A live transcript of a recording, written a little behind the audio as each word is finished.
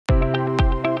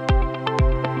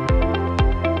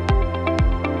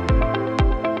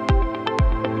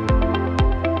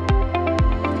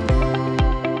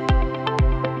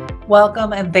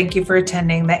Welcome and thank you for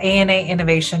attending the ANA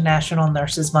Innovation National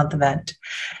Nurses Month event.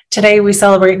 Today, we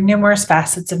celebrate numerous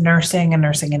facets of nursing and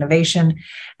nursing innovation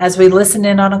as we listen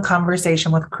in on a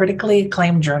conversation with critically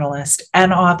acclaimed journalist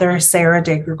and author Sarah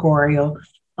DiGregorio,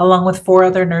 along with 4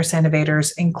 other nurse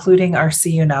innovators, including our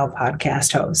See You Now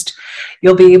podcast host.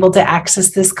 You'll be able to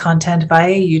access this content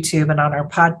via YouTube and on our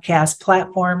podcast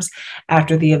platforms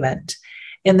after the event.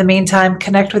 In the meantime,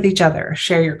 connect with each other,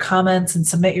 share your comments, and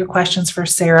submit your questions for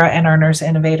Sarah and our nurse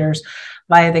innovators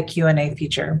via the Q&A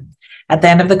feature. At the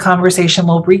end of the conversation,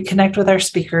 we'll reconnect with our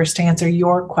speakers to answer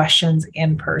your questions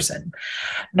in person.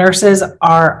 Nurses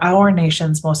are our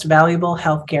nation's most valuable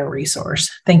healthcare resource.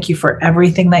 Thank you for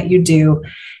everything that you do,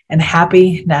 and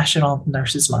happy National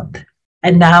Nurses Month.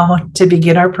 And now, to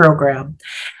begin our program,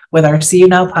 with our See You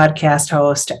Now podcast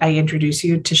host, I introduce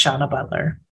you to Shauna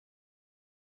Butler.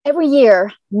 Every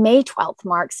year, May 12th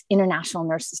marks International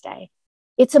Nurses Day.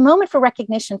 It's a moment for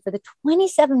recognition for the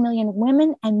 27 million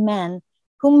women and men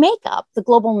who make up the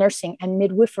global nursing and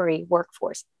midwifery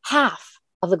workforce, half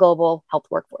of the global health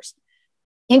workforce.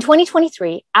 In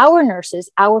 2023, Our Nurses,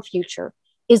 Our Future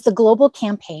is the global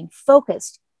campaign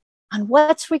focused on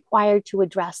what's required to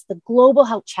address the global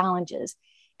health challenges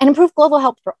and improve global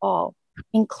health for all,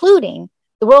 including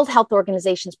the World Health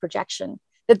Organization's projection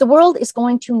that the world is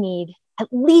going to need at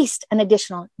least an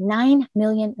additional 9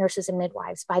 million nurses and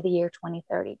midwives by the year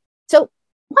 2030. So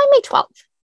why May 12th?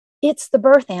 It's the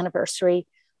birth anniversary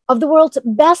of the world's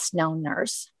best known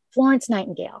nurse, Florence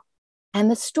Nightingale, and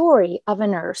the story of a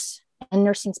nurse and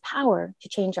nursing's power to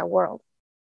change our world.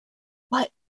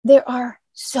 But there are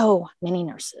so many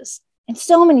nurses and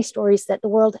so many stories that the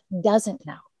world doesn't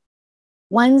know.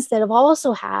 Ones that have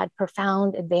also had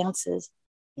profound advances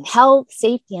in health,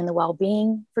 safety, and the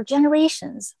well-being for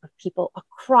generations of people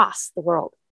across the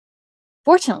world.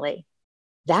 Fortunately,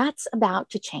 that's about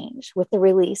to change with the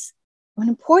release of an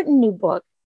important new book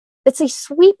that's a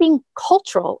sweeping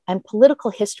cultural and political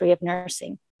history of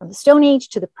nursing from the Stone Age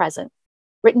to the present,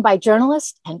 written by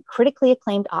journalist and critically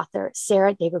acclaimed author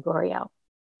Sarah DiGregorio,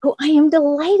 who I am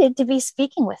delighted to be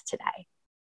speaking with today.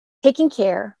 Taking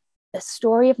Care, the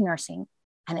story of nursing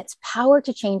and its power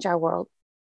to change our world,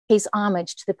 pays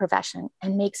homage to the profession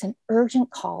and makes an urgent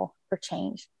call for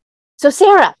change. So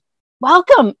Sarah,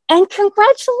 welcome and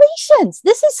congratulations.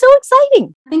 This is so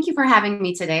exciting. Thank you for having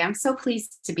me today. I'm so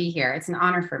pleased to be here. It's an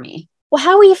honor for me. Well,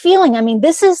 how are you feeling? I mean,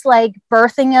 this is like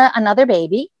birthing another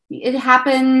baby. It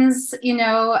happens,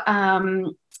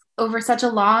 over such a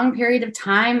long period of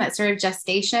time, that sort of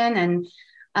gestation and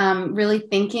really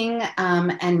thinking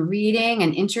and reading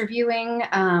and interviewing.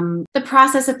 The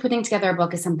process of putting together a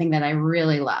book is something that I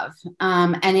really love.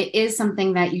 And it is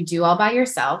something that you do all by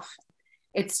yourself.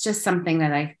 It's just something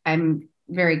that I'm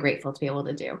very grateful to be able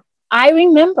to do. I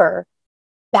remember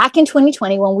back in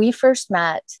 2020 when we first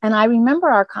met, and I remember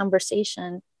our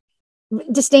conversation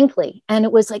distinctly. And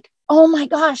it was like, oh my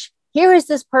gosh, here is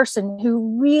this person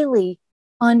who really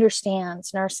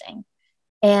understands nursing.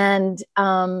 And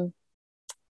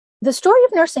the story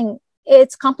of nursing,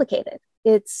 it's complicated.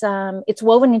 It's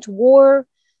woven into war,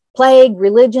 plague,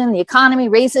 religion, the economy,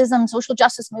 racism, social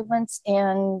justice movements,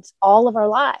 and all of our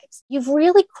lives. You've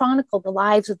really chronicled the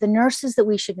lives of the nurses that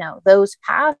we should know, those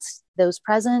past, those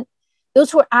present,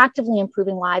 those who are actively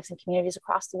improving lives in communities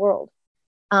across the world,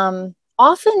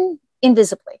 often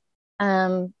invisibly,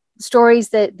 stories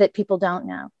that people don't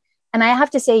know. And I have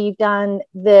to say, you've done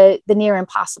the near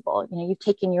impossible. You've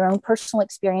taken your own personal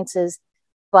experiences,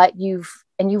 but you've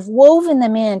woven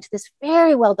them into this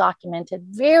very well documented,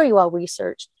 very well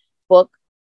researched book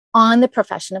on the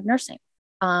profession of nursing.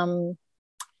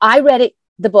 I read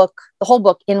the whole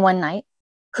book in one night,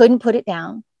 couldn't put it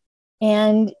down.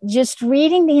 And just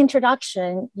reading the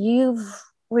introduction, you've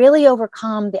really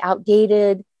overcome the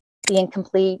outdated, the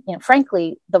incomplete,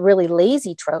 frankly, the really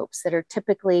lazy tropes that are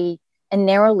typically and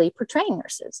narrowly portraying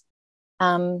nurses.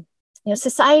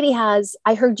 Society has,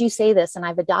 I heard you say this and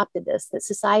I've adopted this, that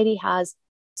society has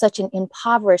such an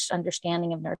impoverished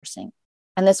understanding of nursing.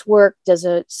 And this work does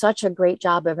such a great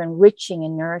job of enriching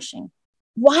and nourishing.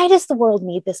 Why does the world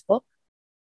need this book?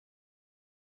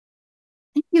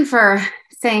 Thank you for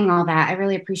saying all that. I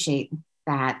really appreciate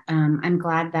that. I'm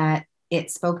glad that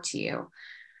it spoke to you.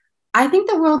 I think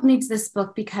the world needs this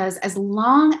book because as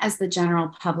long as the general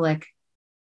public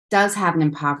does have an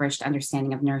impoverished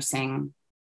understanding of nursing,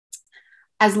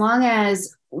 as long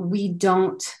as we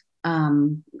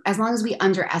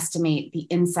underestimate the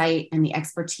insight and the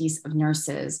expertise of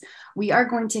nurses, we are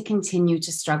going to continue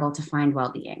to struggle to find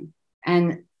well-being.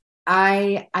 And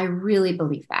I really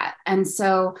believe that. And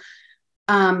so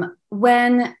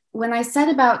when I set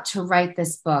about to write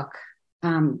this book,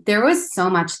 there was so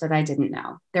much that I didn't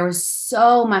know. There was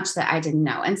so much that I didn't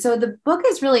know. And so the book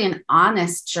is really an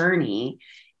honest journey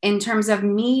in terms of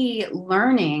me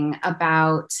learning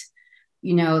about,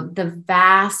 the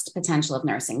vast potential of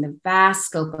nursing, the vast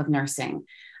scope of nursing.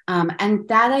 And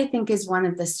that, I think, is one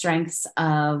of the strengths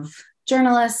of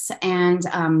journalists, and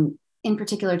in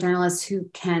particular, journalists who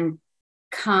can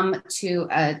come to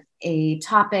a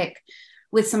topic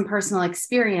with some personal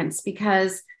experience,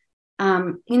 because,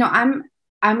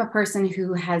 I'm a person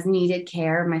who has needed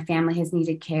care. My family has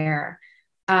needed care.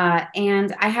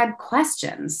 And I had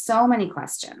questions, so many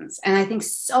questions. And I think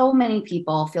so many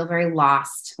people feel very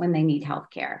lost when they need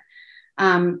healthcare.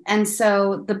 And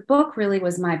so the book really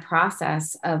was my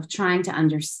process of trying to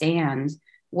understand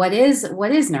what is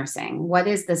nursing? What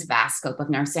is this vast scope of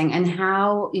nursing? And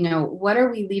how, what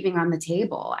are we leaving on the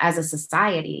table as a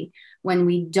society when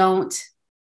we don't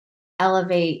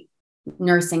elevate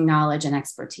nursing knowledge and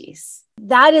expertise?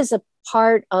 That is a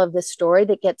part of the story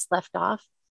that gets left off.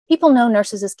 People know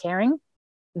nurses as caring.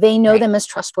 They know them as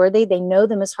trustworthy. They know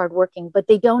them as hardworking, but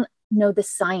they don't know the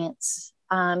science.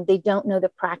 They don't know the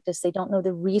practice. They don't know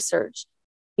the research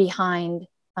behind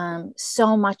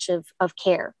so much of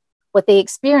care. What they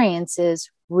experience is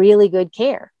really good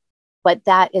care, but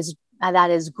that is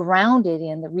grounded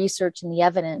in the research and the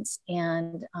evidence,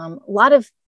 and a lot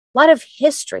of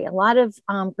history, a lot of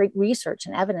great research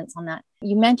and evidence on that.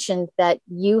 You mentioned that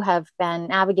you have been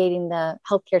navigating the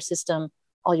healthcare system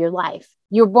all your life.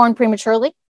 You were born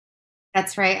prematurely?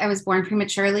 That's right. I was born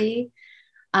prematurely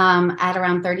at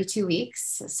around 32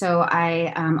 weeks. So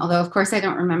I, although of course I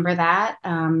don't remember that,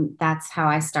 that's how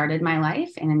I started my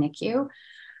life, in a NICU.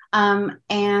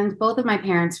 And both of my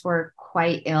parents were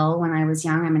quite ill when I was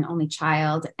young. I'm an only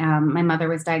child. My mother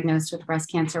was diagnosed with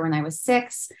breast cancer when I was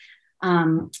 6.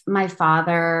 My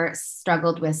father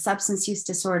struggled with substance use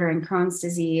disorder and Crohn's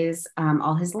disease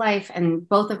all his life, and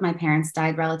both of my parents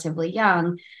died relatively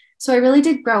young. So I really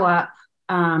did grow up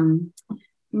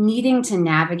needing to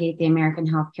navigate the American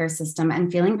healthcare system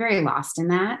and feeling very lost in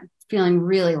that, feeling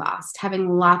really lost, having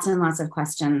lots and lots of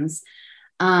questions.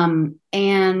 And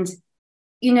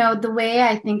the way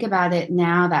I think about it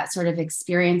now, that sort of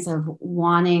experience of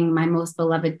wanting my most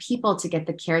beloved people to get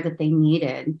the care that they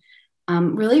needed,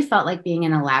 really felt like being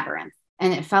in a labyrinth.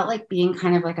 And it felt like being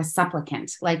kind of like a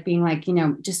supplicant, like being like,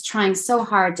 just trying so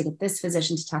hard to get this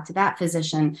physician to talk to that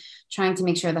physician, trying to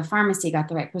make sure the pharmacy got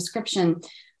the right prescription.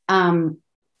 And,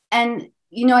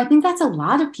 I think that's a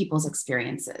lot of people's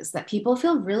experiences, that people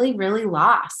feel really, really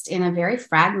lost in a very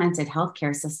fragmented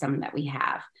healthcare system that we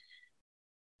have.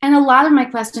 And a lot of my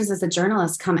questions as a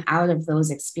journalist come out of those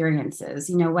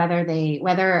experiences,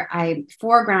 whether I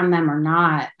foreground them or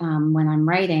not. When I'm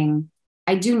writing,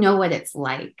 I do know what it's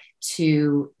like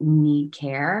to need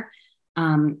care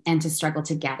and to struggle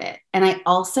to get it. And I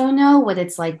also know what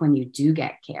it's like when you do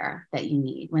get care that you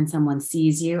need, when someone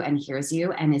sees you and hears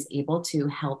you and is able to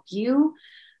help you.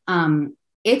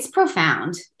 It's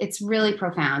profound. It's really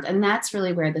profound. And that's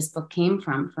really where this book came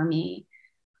from for me.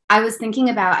 I was thinking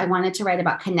I wanted to write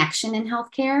about connection in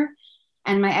healthcare.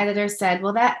 And my editor said,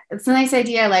 well, it's a nice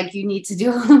idea. Like, you need to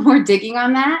do a little more digging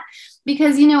on that,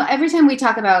 because, every time we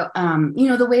talk about,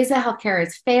 the ways that healthcare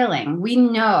is failing, we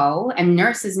know, and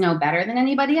nurses know better than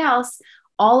anybody else,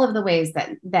 all of the ways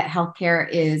that healthcare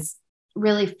is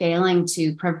really failing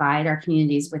to provide our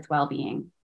communities with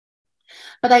well-being.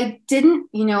 But I didn't,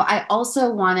 I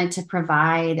also wanted to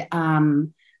provide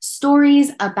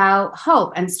stories about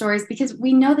hope, and stories, because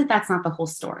we know that that's not the whole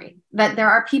story, that there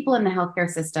are people in the healthcare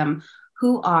system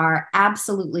who are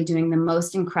absolutely doing the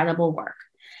most incredible work.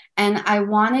 And I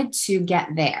wanted to get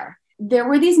there. There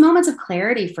were these moments of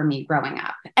clarity for me growing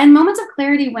up, and moments of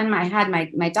clarity when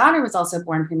my daughter was also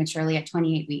born prematurely at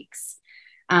 28 weeks.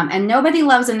 And nobody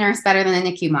loves a nurse better than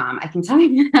a NICU mom. I can tell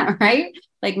you that, right?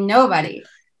 Like, nobody.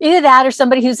 Either that or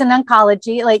somebody who's in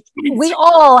oncology. Like, we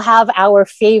all have our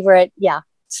favorite,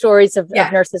 stories of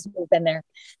nurses who've been there.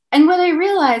 And what I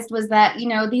realized was that,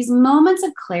 these moments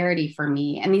of clarity for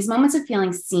me, and these moments of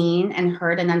feeling seen and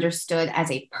heard and understood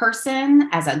as a person,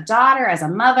 as a daughter, as a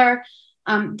mother,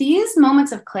 these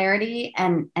moments of clarity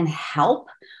and help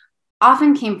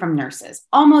often came from nurses,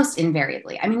 almost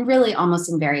invariably. I mean, really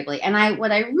almost invariably. And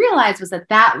what I realized was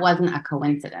that wasn't a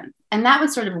coincidence. And that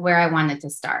was sort of where I wanted to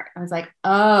start. I was like,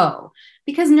 oh,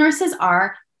 because nurses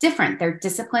are different. Their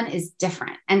discipline is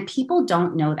different. And people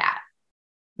don't know that.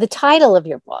 The title of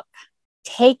your book,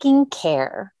 Taking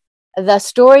Care, The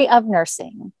Story of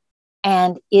Nursing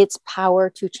and Its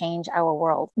Power to Change Our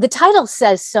World. The title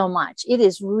says so much. It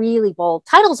is really bold.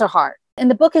 Titles are hard. And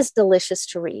the book is delicious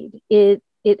to read. It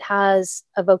has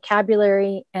a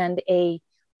vocabulary and a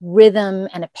rhythm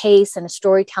and a pace and a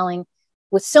storytelling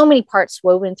with so many parts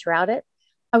woven throughout it.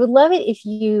 I would love it if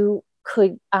you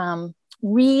could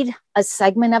read a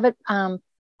segment of it.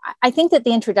 I think that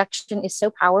the introduction is so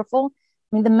powerful.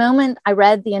 I mean, the moment I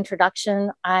read the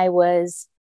introduction, there was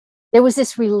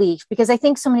this relief, because I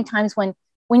think so many times when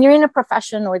you're in a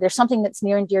profession or there's something that's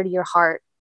near and dear to your heart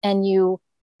and you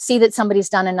see that somebody's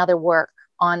done another work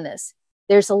on this,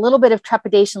 there's a little bit of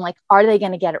trepidation, like, are they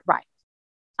going to get it right?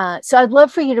 So I'd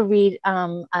love for you to read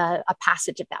a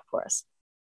passage of that for us.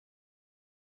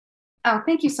 Oh,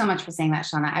 thank you so much for saying that,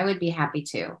 Shauna. I would be happy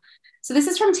to. So this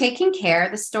is from Taking Care,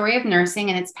 the story of nursing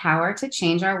and its power to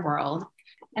change our world.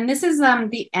 And this is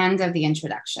the end of the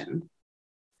introduction.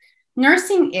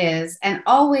 Nursing is, and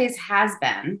always has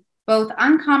been, both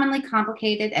uncommonly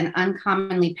complicated and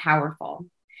uncommonly powerful.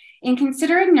 In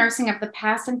considering nursing of the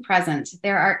past and present,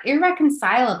 there are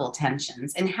irreconcilable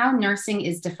tensions in how nursing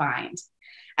is defined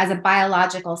as a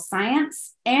biological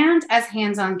science and as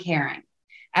hands-on caring,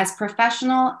 as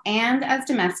professional and as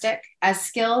domestic, as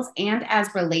skills and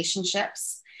as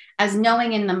relationships, as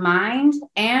knowing in the mind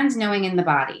and knowing in the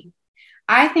body.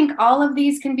 I think all of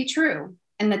these can be true,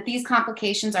 and that these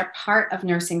complications are part of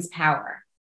nursing's power.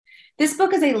 This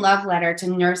book is a love letter to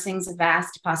nursing's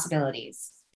vast possibilities.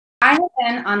 I have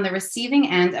been on the receiving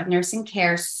end of nursing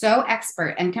care so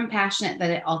expert and compassionate that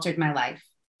it altered my life.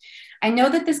 I know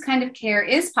that this kind of care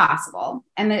is possible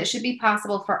and that it should be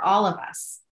possible for all of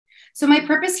us. So my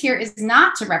purpose here is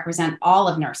not to represent all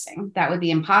of nursing, that would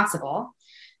be impossible,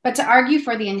 but to argue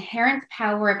for the inherent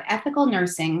power of ethical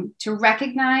nursing to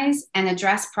recognize and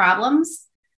address problems,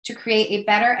 to create a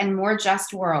better and more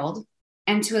just world,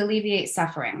 and to alleviate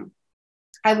suffering.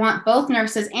 I want both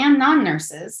nurses and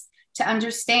non-nurses to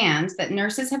understand that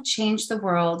nurses have changed the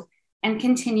world and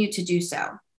continue to do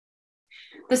so.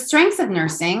 The strengths of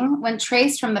nursing, when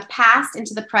traced from the past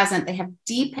into the present, they have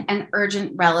deep and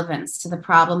urgent relevance to the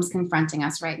problems confronting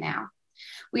us right now.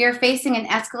 We are facing an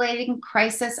escalating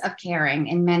crisis of caring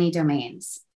in many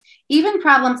domains. Even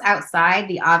problems outside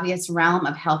the obvious realm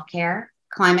of healthcare,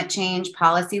 climate change,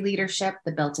 policy leadership,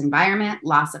 the built environment,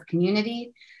 loss of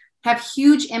community, have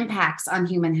huge impacts on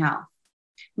human health.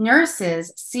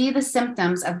 Nurses see the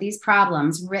symptoms of these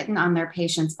problems written on their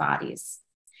patients' bodies.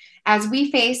 As we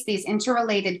face these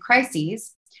interrelated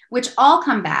crises, which all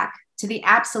come back to the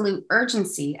absolute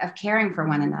urgency of caring for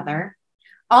one another,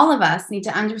 all of us need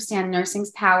to understand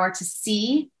nursing's power to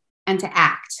see and to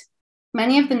act.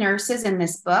 Many of the nurses in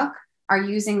this book are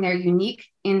using their unique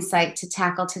insight to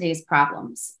tackle today's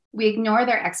problems. We ignore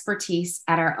their expertise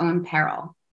at our own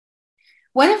peril.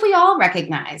 What if we all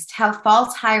recognized how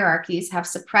false hierarchies have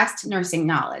suppressed nursing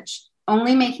knowledge,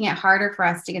 only making it harder for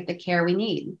us to get the care we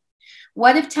need?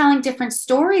 What if telling different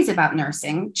stories about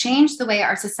nursing changed the way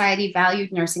our society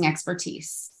valued nursing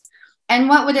expertise? And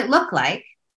what would it look like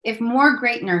if more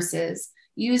great nurses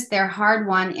used their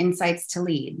hard-won insights to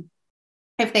lead?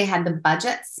 If they had the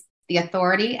budgets, the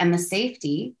authority, and the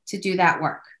safety to do that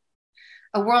work?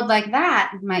 A world like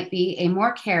that might be a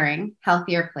more caring,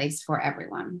 healthier place for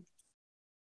everyone.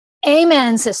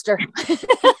 Amen, sister.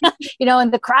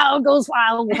 And the crowd goes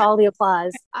wild with all the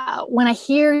applause. When I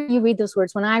hear you read those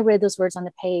words, when I read those words on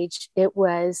the page, it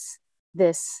was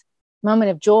this moment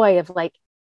of joy of like,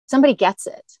 somebody gets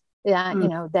it. Yeah,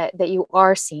 that you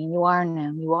are seen, you are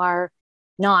known, you are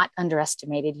not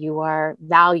underestimated, you are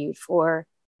valued for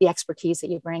the expertise that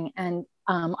you bring. And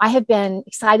I have been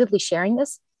excitedly sharing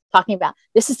this, talking about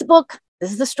this is the book,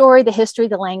 this is the story, the history,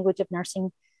 the language of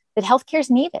nursing that healthcare is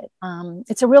needed.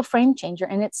 It's a real frame changer,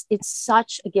 and it's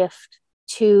such a gift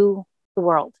to the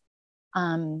world.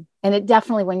 And it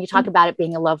definitely, when you talk about it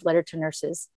being a love letter to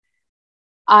nurses,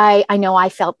 I know I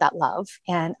felt that love,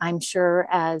 and I'm sure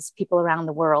as people around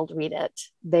the world read it,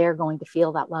 they're going to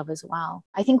feel that love as well.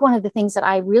 I think one of the things that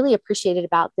I really appreciated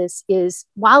about this is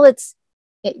while it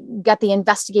got the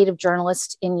investigative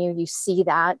journalist in you, you see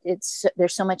that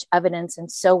there's so much evidence and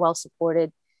so well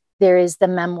supported. There is the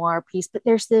memoir piece, but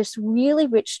there's this really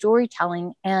rich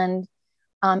storytelling, and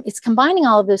it's combining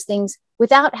all of those things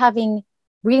without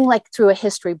reading like through a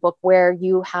history book where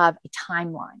you have a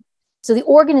timeline. So the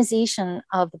organization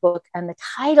of the book and the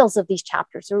titles of these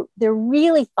chapters, they're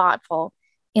really thoughtful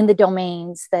in the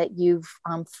domains that you've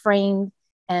framed.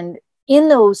 And in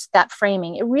that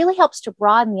framing, it really helps to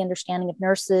broaden the understanding of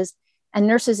nurses and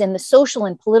nurses in the social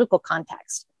and political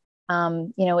context.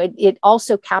 It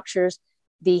also captures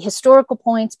the historical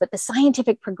points, but the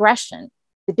scientific progression,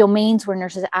 the domains where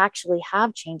nurses actually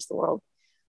have changed the world.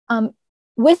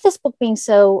 With this book being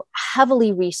so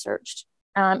heavily researched,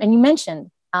 and you mentioned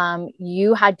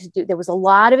there was a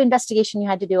lot of investigation you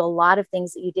had to do, a lot of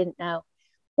things that you didn't know.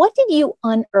 What did you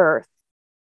unearth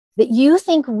that you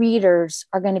think readers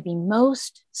are going to be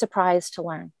most surprised to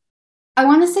learn? I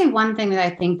want to say one thing that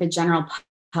I think the general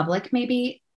public may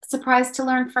be surprised to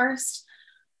learn first,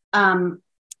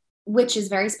 which is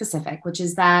very specific, which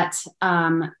is that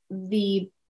the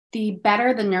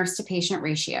better the nurse to patient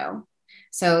ratio.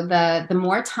 So the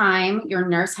more time your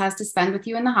nurse has to spend with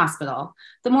you in the hospital,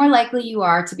 the more likely you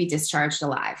are to be discharged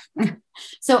alive.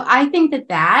 So I think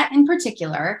that in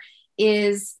particular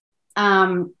is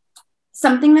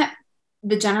something that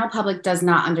the general public does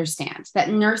not understand, that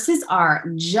nurses are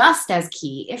just as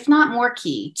key, if not more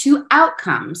key, to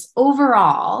outcomes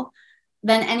overall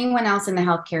than anyone else in the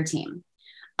healthcare team.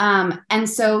 And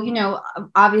so,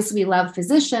 obviously we love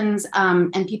physicians,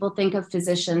 and people think of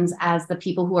physicians as the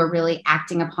people who are really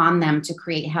acting upon them to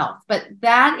create health. But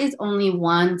that is only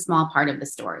one small part of the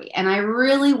story. And I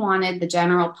really wanted the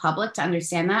general public to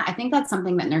understand that. I think that's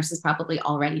something that nurses probably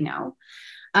already know.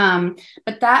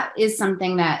 But that is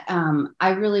something that I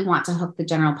really want to hook the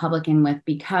general public in with,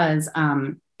 because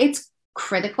it's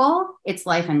critical, it's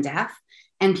life and death,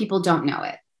 and people don't know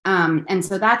it. And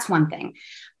so that's one thing.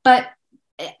 But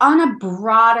on a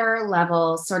broader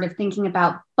level, sort of thinking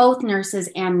about both nurses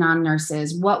and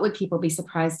non-nurses, what would people be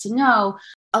surprised to know?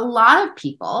 A lot of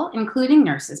people, including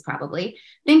nurses probably,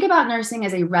 think about nursing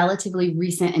as a relatively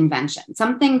recent invention,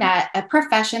 a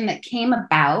profession that came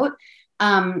about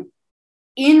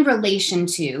in relation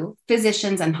to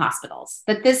physicians and hospitals,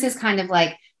 that this is kind of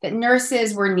like that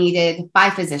nurses were needed by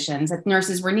physicians, that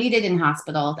nurses were needed in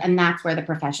hospitals, and that's where the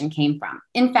profession came from.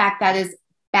 In fact, that is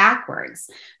backwards.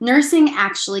 Nursing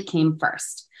actually came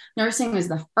first. Nursing was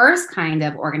the first kind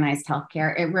of organized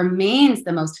healthcare. It remains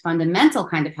the most fundamental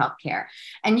kind of healthcare.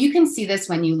 And you can see this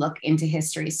when you look into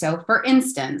history. So for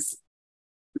instance,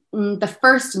 the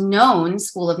first known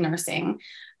school of nursing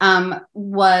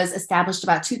was established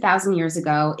about 2,000 years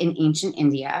ago in ancient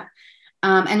India.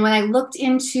 And when I looked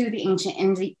into the ancient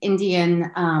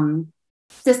Indian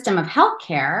system of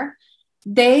healthcare,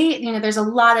 there's a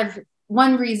lot of,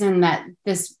 one reason that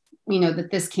this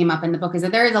came up in the book is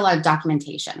that there is a lot of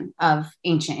documentation of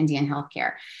ancient Indian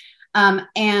healthcare.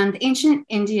 And ancient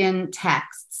Indian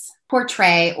texts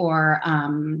portray or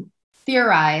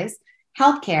theorize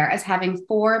healthcare as having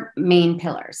four main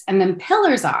pillars. And the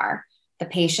pillars are the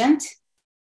patient,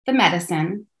 the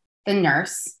medicine, the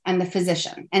nurse, and the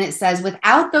physician. And it says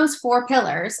without those four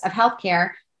pillars of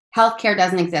healthcare, healthcare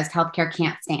doesn't exist. Healthcare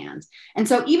can't stand. And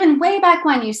so even way back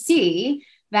when, you see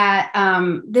that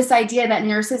this idea that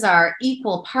nurses are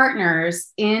equal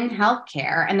partners in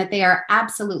healthcare and that they are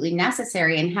absolutely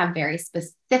necessary and have very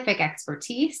specific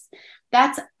expertise,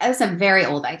 that's a very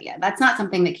old idea. That's not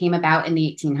something that came about in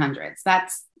the 1800s.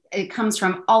 It comes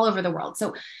from all over the world.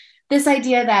 So this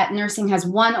idea that nursing has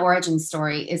one origin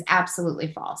story is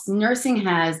absolutely false. Nursing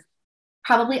has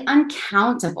probably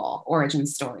uncountable origin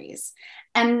stories.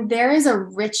 And there is a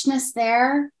richness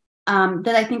there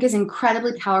that I think is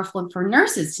incredibly powerful for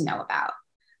nurses to know about.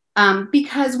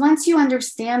 Because once you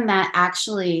understand that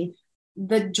actually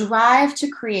the drive to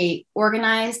create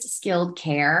organized, skilled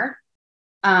care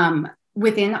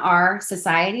within our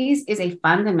societies is a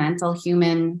fundamental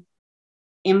human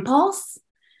impulse,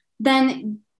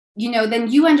 then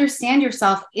you understand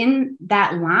yourself in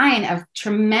that line of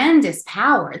tremendous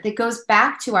power that goes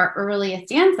back to our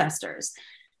earliest ancestors.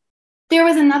 There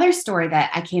was another story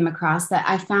that I came across that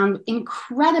I found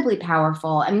incredibly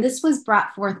powerful. And this was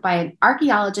brought forth by an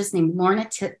archaeologist named Lorna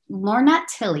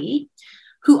Tilley,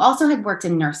 who also had worked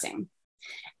in nursing.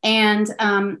 And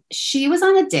she was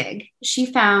on a dig. She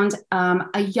found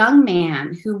a young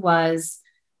man who was,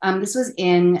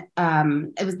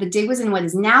 the dig was in what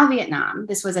is now Vietnam.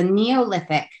 This was a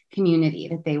Neolithic community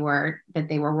that they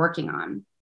were working on.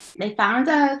 They found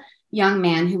a young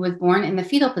man who was born in the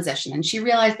fetal position. And she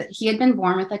realized that he had been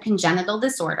born with a congenital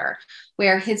disorder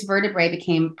where his vertebrae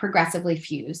became progressively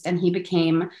fused. And he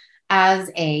became, as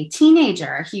a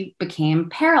teenager, he became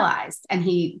paralyzed, and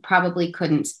he probably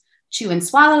couldn't chew and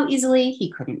swallow easily. He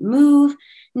couldn't move.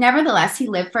 Nevertheless, he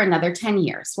lived for another 10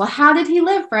 years. Well, how did he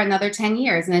live for another 10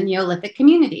 years in a Neolithic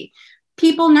community?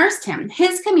 People nursed him.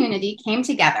 His community came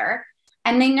together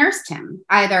and they nursed him,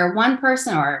 either one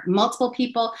person or multiple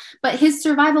people, but his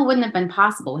survival wouldn't have been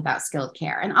possible without skilled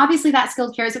care. And obviously that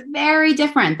skilled care is very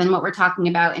different than what we're talking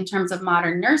about in terms of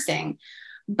modern nursing.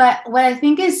 But what I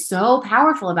think is so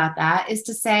powerful about that is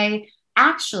to say,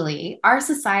 actually, our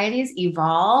societies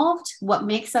evolved. What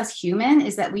makes us human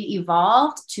is that we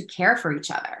evolved to care for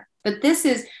each other. But this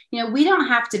is, we don't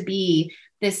have to be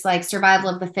this like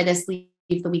survival of the fittest, leave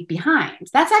the weak behind.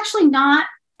 That's actually not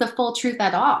the full truth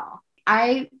at all.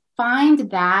 I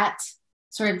find that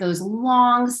sort of those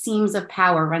long seams of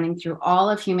power running through all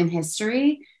of human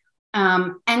history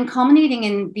And culminating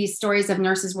in these stories of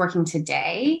nurses working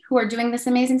today who are doing this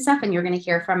amazing stuff. And you're going to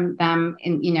hear from them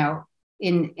in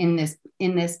this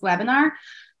webinar.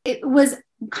 It was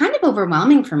kind of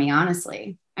overwhelming for me,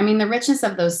 honestly. I mean, the richness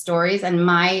of those stories and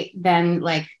I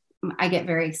get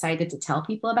very excited to tell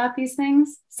people about these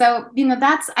things. So,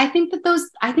 I think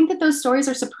that those stories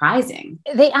are surprising.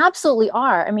 They absolutely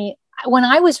are. I mean, when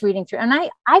I was reading through, and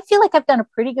I feel like I've done a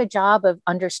pretty good job of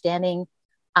understanding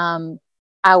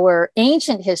our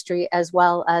ancient history as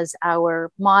well as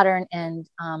our modern and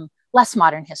less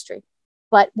modern history.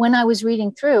 But when I was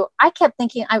reading through, I kept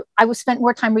thinking, I was spent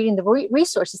more time reading the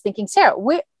resources thinking, Sarah,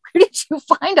 where did you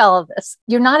find all of this?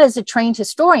 You're not as a trained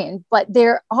historian, but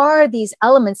there are these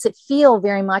elements that feel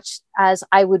very much as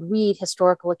I would read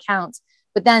historical accounts,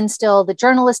 but then still the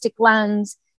journalistic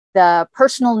lens, the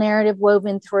personal narrative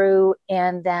woven through,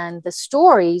 and then the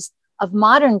stories of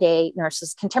modern day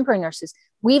nurses, contemporary nurses,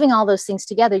 weaving all those things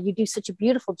together. You do such a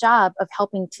beautiful job of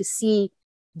helping to see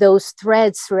those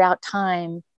threads throughout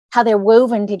time, how they're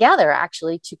woven together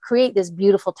actually to create this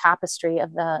beautiful tapestry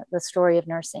of the story of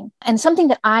nursing. And something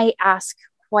that I ask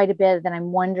quite a bit that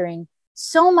I'm wondering,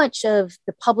 so much of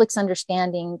the public's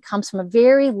understanding comes from a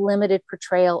very limited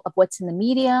portrayal of what's in the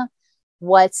media,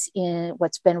 what's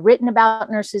been written about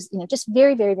nurses, just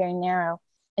very, very, very narrow.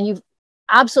 And you've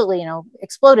absolutely,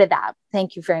 exploded that.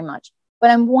 Thank you very much. But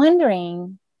I'm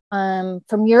wondering,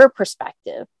 from your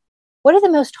perspective, what are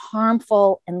the most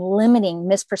harmful and limiting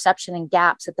misperception and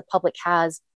gaps that the public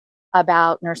has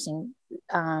about nursing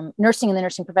and the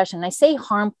nursing profession? And I say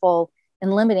harmful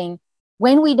and limiting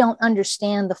when we don't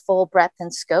understand the full breadth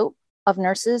and scope of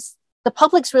nurses. The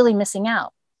public's really missing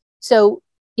out. So,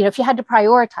 if you had to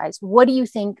prioritize, what do you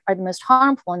think are the most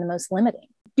harmful and the most limiting?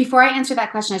 Before I answer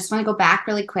that question, I just want to go back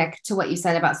really quick to what you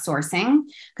said about sourcing,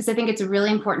 because I think it's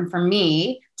really important for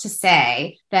me to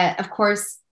say that, of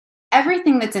course,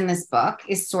 everything that's in this book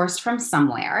is sourced from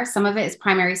somewhere. Some of it is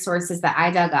primary sources that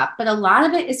I dug up, but a lot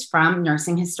of it is from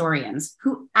nursing historians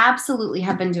who absolutely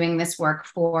have been doing this work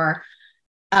for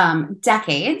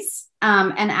decades.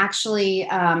 And actually,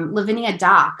 Lavinia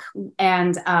Dock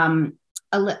and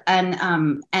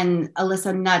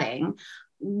Alyssa Nutting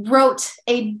wrote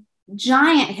a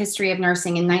giant history of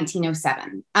nursing in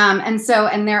 1907.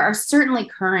 And there are certainly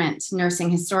current nursing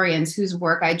historians whose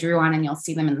work I drew on, and you'll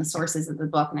see them in the sources of the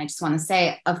book. And I just want to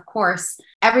say, of course,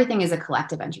 everything is a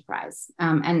collective enterprise.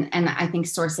 And I think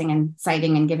sourcing and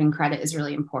citing and giving credit is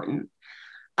really important.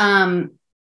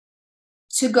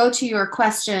 To go to your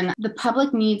question, the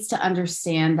public needs to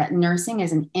understand that nursing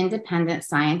is an independent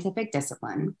scientific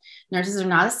discipline. Nurses are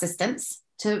not assistants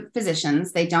to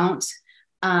physicians. They do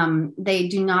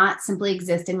not simply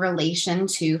exist in relation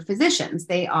to physicians.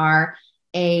 They are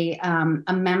a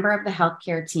member of the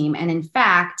healthcare team. And in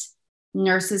fact,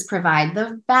 nurses provide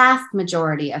the vast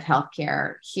majority of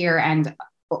healthcare here and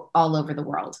all over the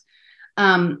world.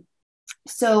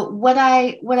 So what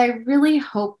I really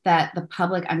hope that the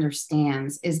public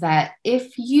understands is that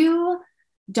if you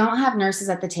don't have nurses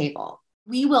at the table,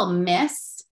 we will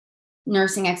miss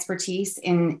nursing expertise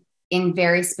in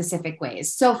very specific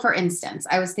ways. So for instance,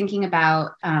 I was thinking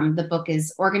about the book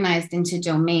is organized into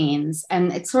domains,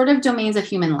 and it's sort of domains of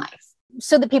human life.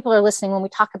 So that people are listening, when we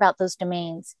talk about those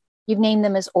domains, you've named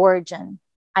them as origin,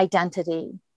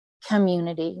 identity,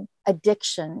 community,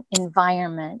 addiction,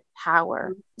 environment,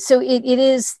 power. So it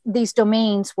is these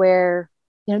domains where,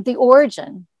 the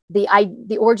origin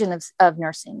of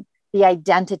nursing, the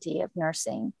identity of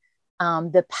nursing,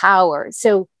 the power.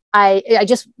 So I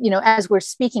just, as we're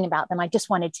speaking about them, I just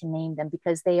wanted to name them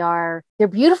because they're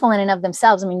beautiful in and of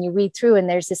themselves. I mean, you read through and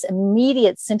there's this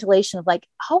immediate scintillation of like,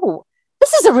 oh,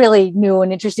 this is a really new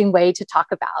and interesting way to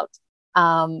talk about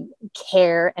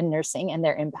care and nursing and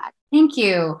their impact. Thank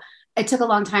you. It took a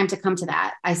long time to come to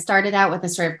that. I started out with a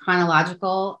sort of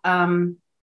chronological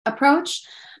approach,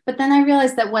 but then I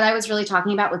realized that what I was really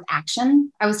talking about was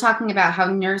action. I was talking about how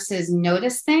nurses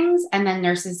notice things, and then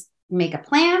nurses make a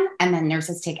plan, and then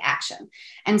nurses take action.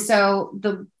 And so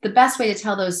the best way to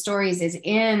tell those stories is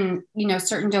in,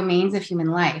 certain domains of human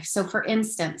life. So for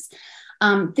instance,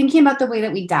 thinking about the way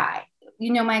that we die.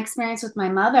 My experience with my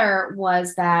mother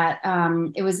was that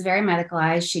it was very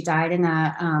medicalized. She died in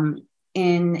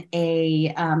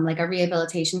a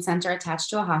rehabilitation center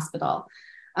attached to a hospital.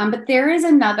 But there is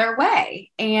another way,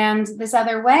 and this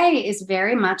other way is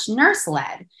very much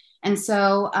nurse-led. And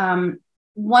so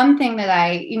one thing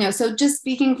that so just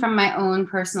speaking from my own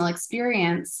personal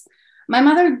experience, my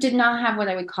mother did not have what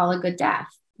I would call a good death.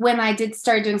 When I did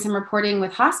start doing some reporting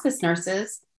with hospice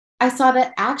nurses, I saw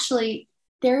that actually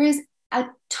there is a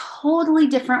totally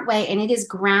different way, and it is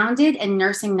grounded in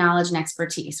nursing knowledge and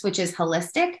expertise, which is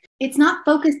holistic. It's not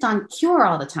focused on cure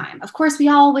all the time. Of course, we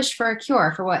all wish for a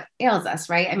cure for what ails us,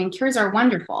 right? I mean, cures are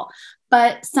wonderful,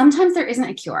 but sometimes there isn't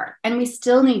a cure and we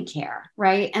still need care,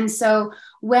 right? And so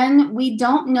when we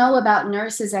don't know about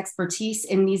nurses' expertise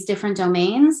in these different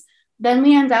domains, then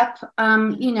we end up,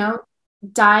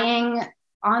 dying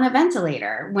on a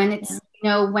ventilator when it's,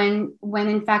 when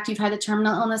in fact you've had a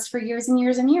terminal illness for years and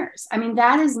years and years. I mean,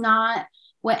 that is not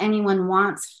what anyone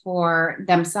wants for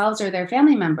themselves or their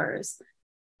family members.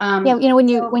 When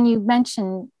you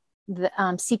mention the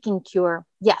seeking cure,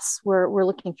 yes, we're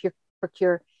looking for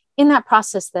cure. In that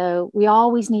process, though, we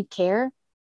always need care.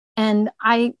 And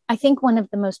I think one of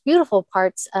the most beautiful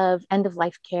parts of end of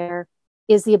life care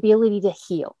is the ability to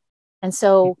heal. And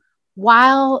so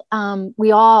while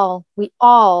we all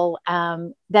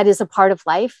that is a part of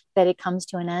life, that it comes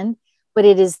to an end, but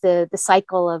it is the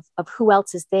cycle of who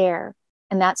else is there,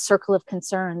 and that circle of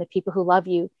concern, the people who love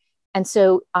you. And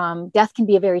so death can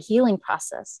be a very healing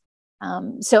process.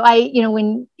 So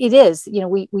when it is,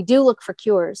 we do look for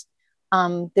cures.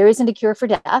 There isn't a cure for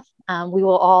death. We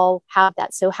will all have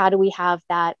that. So how do we have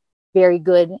that very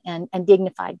good and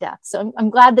dignified death? So I'm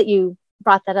glad that you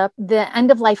brought that up. The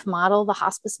end of life model, the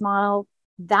hospice model,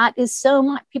 that is so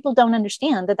much, people don't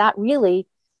understand that really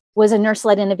was a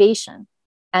nurse-led innovation.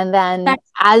 And then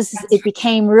as it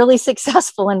became really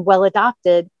successful and well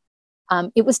adopted,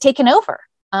 it was taken over.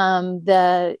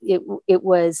 It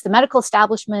was the medical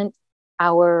establishment,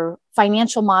 our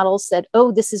financial models said,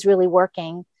 oh, this is really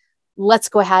working. Let's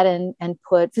go ahead and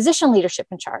put physician leadership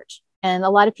in charge. And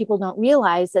a lot of people don't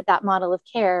realize that model of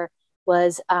care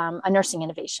was a nursing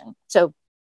innovation. So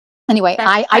anyway,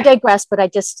 I digress, but I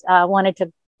just wanted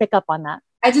to pick up on that.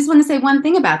 I just want to say one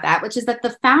thing about that, which is that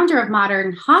the founder of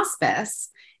modern hospice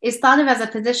is thought of as a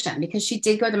physician because she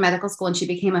did go to medical school and she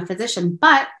became a physician,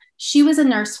 but she was a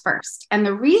nurse first. And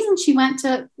the reason she went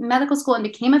to medical school and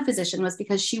became a physician was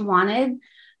because she wanted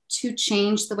to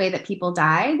change the way that people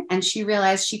died. And she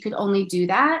realized she could only do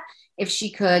that if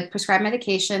she could prescribe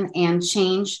medication and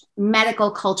change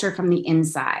medical culture from the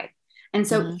inside. And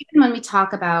so even when we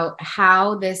talk about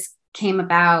how this came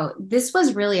about, this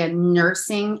was really a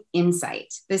nursing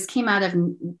insight. This came out of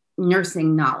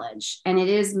nursing knowledge. And it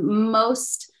is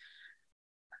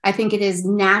I think it is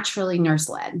naturally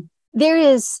nurse-led. There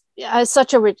is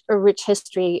such a rich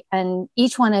history, and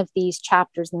each one of these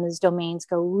chapters in these domains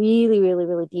go really, really,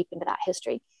 really deep into that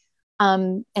history.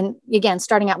 And again,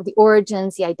 starting out with the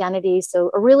origins, the identity,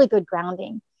 so a really good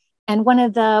grounding. And one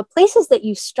of the places that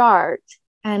you start,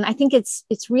 and I think it's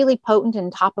really potent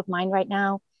and top of mind right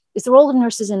now, is the role of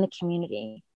nurses in the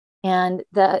community and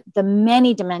the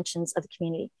many dimensions of the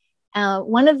community.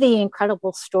 One of the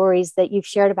incredible stories that you've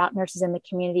shared about nurses in the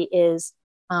community is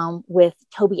with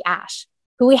Toby Ash,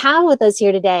 who we have with us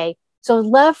here today. So I'd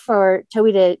love for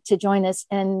Toby to join us.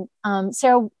 And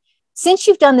Sarah, since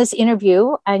you've done this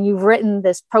interview and you've written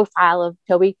this profile of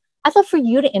Toby, I'd love for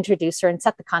you to introduce her and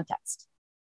set the context.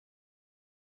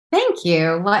 Thank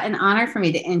you. What an honor for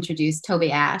me to introduce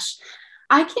Toby Ash.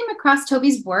 I came across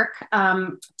Toby's work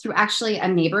through actually a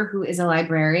neighbor who is a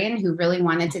librarian who really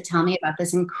wanted to tell me about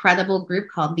this incredible group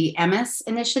called the EMIS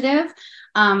Initiative,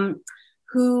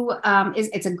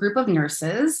 it's a group of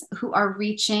nurses who are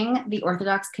reaching the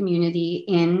Orthodox community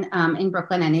in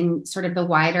Brooklyn and in sort of the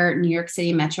wider New York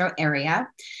City metro area.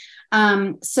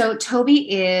 So Toby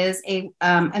is a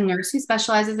nurse who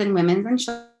specializes in women's and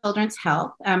children's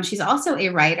health. She's also a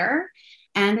writer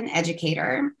and an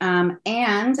educator.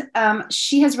 And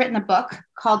she has written a book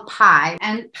called PIE.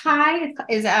 And PIE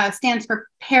stands for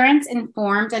Parents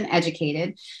Informed and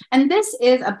Educated. And this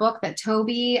is a book that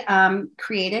Toby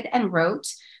created and wrote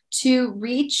to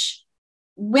reach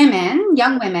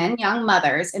young women, young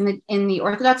mothers in the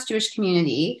Orthodox Jewish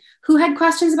community who had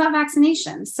questions about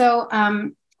vaccination. So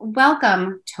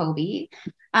welcome, Toby.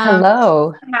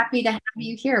 Hello. I'm happy to have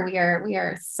you here.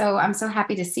 I'm so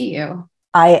happy to see you.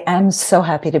 I am so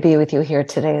happy to be with you here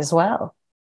today as well.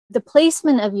 The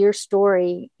placement of your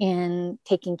story in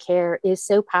taking care is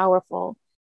so powerful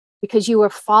because you are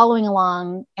following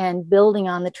along and building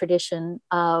on the tradition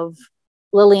of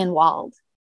Lillian Wald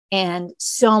and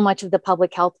so much of the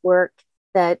public health work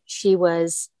that she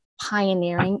was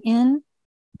pioneering in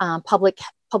public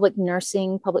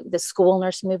nursing, the school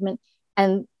nursing movement.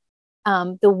 And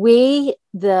the way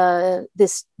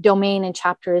this domain and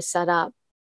chapter is set up,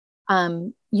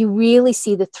 you really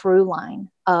see the through line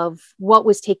of what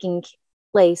was taking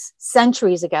place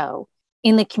centuries ago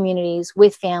in the communities,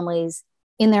 with families,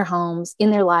 in their homes,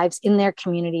 in their lives, in their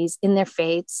communities, in their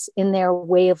faiths, in their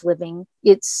way of living.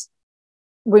 It's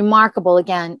remarkable,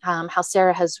 again, how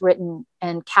Sarah has written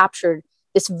and captured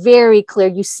this very clear,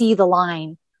 you see the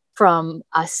line from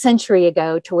a century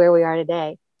ago to where we are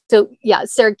today. So yeah,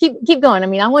 Sarah, keep going. I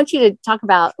mean, I want you to talk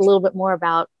about a little bit more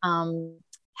about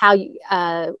how you,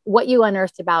 what you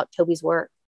unearthed about Toby's work.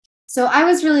 So I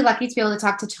was really lucky to be able to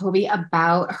talk to Toby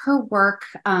about her work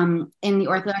in the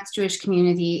Orthodox Jewish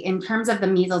community in terms of the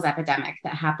measles epidemic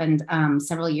that happened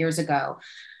several years ago.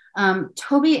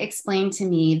 Toby explained to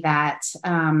me that,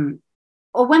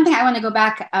 well, one thing I want to go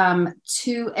back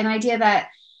to an idea that,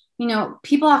 you know,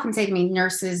 people often say to me,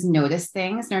 nurses notice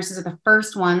things. Nurses are the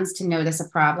first ones to notice a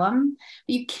problem.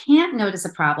 But you can't notice a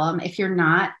problem if you're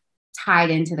not tied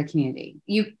into the community.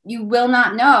 You will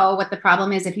not know what the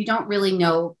problem is if you don't really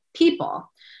know people.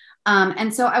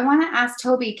 And so I want to ask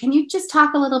Toby, can you just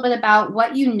talk a little bit about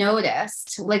what you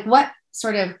noticed, like what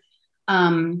sort of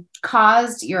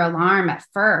caused your alarm at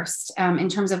first in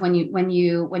terms of when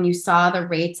you saw the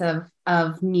rates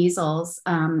of measles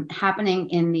happening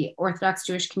in the Orthodox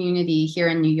Jewish community here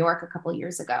in New York a couple of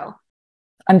years ago?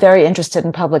 I'm very interested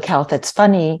in public health. It's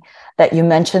funny that you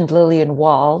mentioned Lillian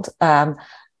Wald.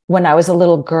 When I was a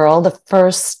little girl,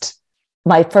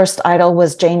 my first idol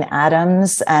was Jane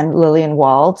Addams and Lillian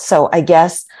Wald. So I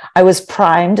guess I was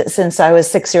primed since I was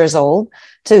 6 years old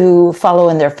to follow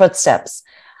in their footsteps.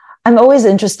 I'm always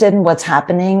interested in what's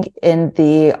happening in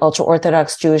the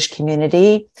ultra-Orthodox Jewish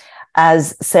community.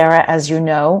 As Sarah, as you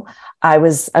know, I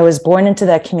was born into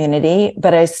that community,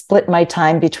 but I split my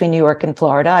time between New York and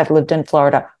Florida. I've lived in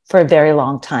Florida for a very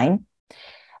long time.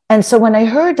 And so when I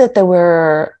heard that there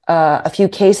were a few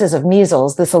cases of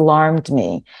measles, this alarmed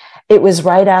me. It was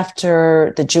right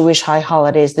after the Jewish high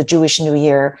holidays, the Jewish New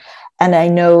Year. And I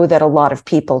know that a lot of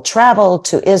people travel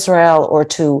to Israel or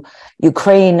to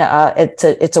Ukraine.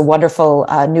 It's a wonderful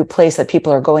new place that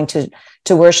people are going to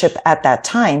worship at that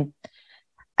time.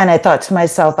 And I thought to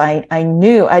myself, I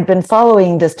knew I'd been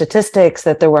following the statistics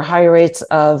that there were higher rates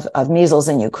of measles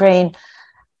in Ukraine.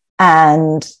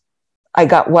 And I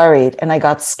got worried and I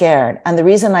got scared. And the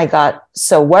reason I got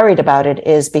so worried about it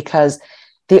is because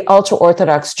the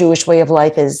ultra-Orthodox Jewish way of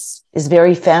life is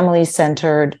very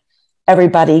family-centered.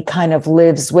 Everybody kind of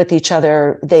lives with each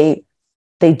other. They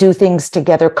do things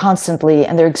together constantly,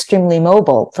 and they're extremely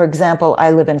mobile. For example,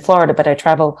 I live in Florida, but I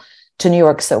travel to New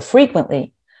York so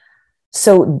frequently.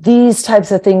 So these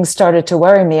types of things started to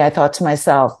worry me. I thought to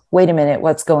myself, wait a minute,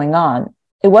 what's going on?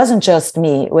 It wasn't just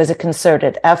me. It was a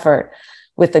concerted effort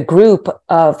with a group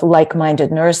of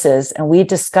like-minded nurses, and we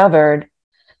discovered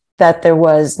that there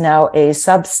was now a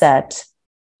subset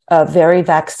of very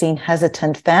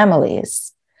vaccine-hesitant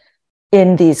families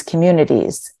in these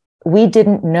communities. We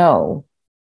didn't know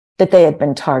that they had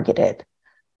been targeted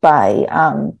by,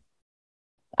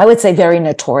 I would say, very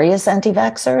notorious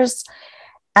anti-vaxxers.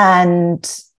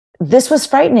 And this was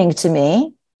frightening to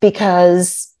me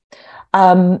because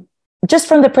just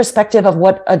from the perspective of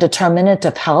what a determinant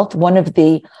of health, one of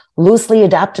the loosely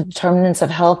adapted determinants of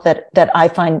health that I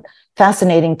find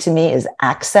fascinating to me is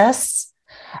access.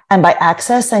 And by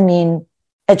access, I mean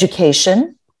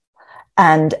education,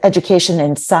 and education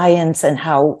in science and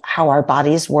how our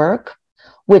bodies work,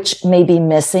 which may be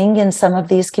missing in some of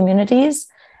these communities,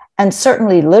 and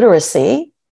certainly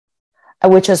literacy,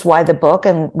 which is why the book,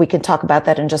 and we can talk about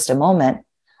that in just a moment,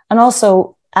 and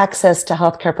also access to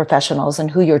healthcare professionals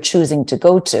and who you're choosing to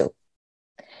go to.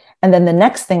 And then the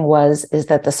next thing is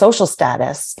that the social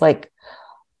status, like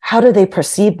how do they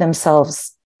perceive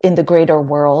themselves in the greater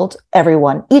world?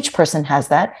 Everyone, each person has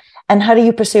that. And how do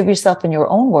you perceive yourself in your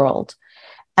own world?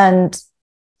 And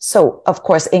so, of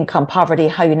course, income, poverty,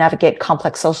 how you navigate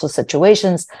complex social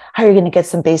situations, how you're going to get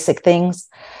some basic things.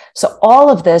 So all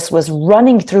of this was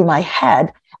running through my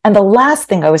head. And the last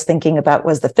thing I was thinking about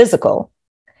was the physical.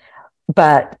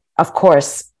 But of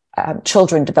course,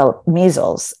 children develop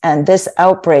measles. And this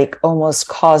outbreak almost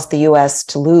caused the US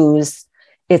to lose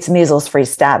its measles-free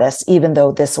status, even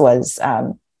though this was,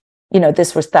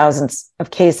 this was thousands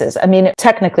of cases. I mean,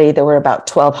 technically, there were about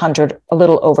 1,200, a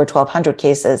little over 1,200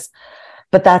 cases,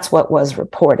 but that's what was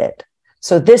reported.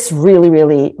 So this really,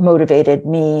 really motivated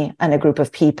me and a group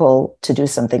of people to do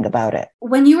something about it.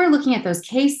 When you were looking at those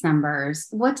case numbers,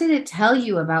 what did it tell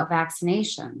you about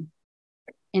vaccination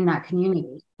in that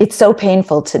community? It's so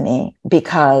painful to me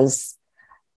because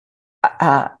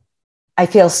I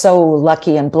feel so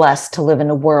lucky and blessed to live in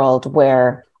a world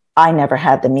where I never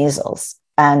had the measles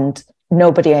and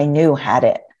nobody I knew had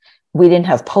it. We didn't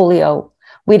have polio.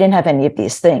 We didn't have any of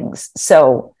these things.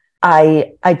 So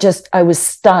I was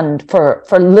stunned for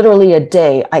literally a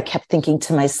day. I kept thinking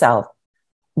to myself,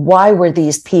 why were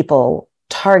these people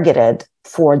targeted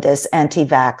for this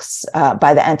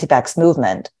by the anti-vax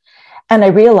movement? And I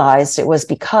realized it was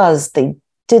because they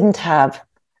didn't have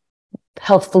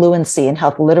health fluency and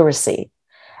health literacy.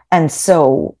 And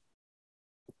so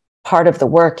part of the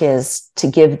work is to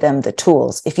give them the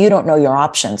tools. If you don't know your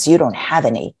options, you don't have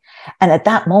any. And at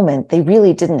that moment, they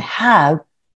really didn't have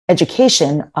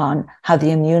education on how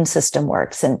the immune system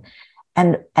works and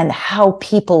how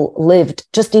people lived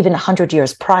just even 100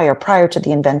 years prior to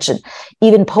the invention.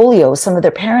 Even polio, some of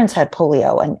their parents had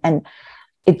polio, and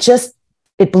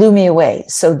it blew me away.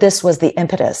 So this was the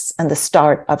impetus and the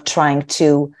start of trying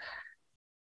to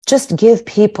just give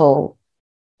people,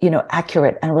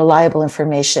 accurate and reliable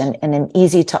information in an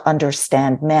easy to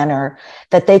understand manner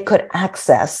that they could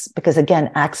access, because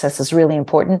again, access is really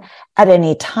important at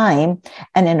any time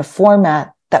and in a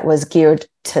format that was geared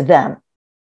to them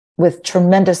with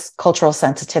tremendous cultural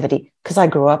sensitivity, because I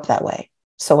grew up that way.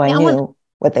 So I knew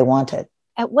what they wanted.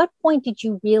 At what point did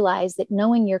you realize that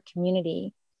knowing your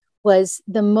community was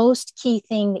the most key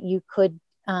thing that you could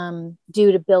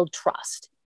do to build trust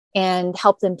and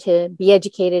help them to be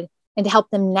educated and to help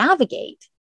them navigate?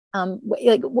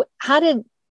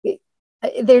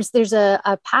 There's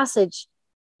a passage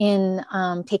in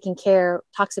Taking Care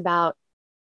talks about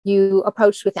you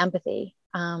approached with empathy.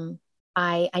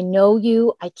 I know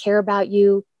you, I care about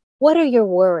you. What are your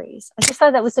worries? I just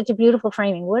thought that was such a beautiful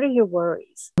framing. What are your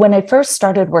worries? When I first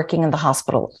started working in the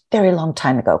hospital, very long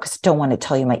time ago, because I don't want to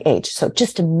tell you my age. So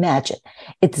just imagine,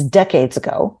 it's decades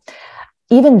ago.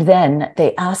 Even then,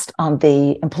 they asked on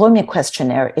the employment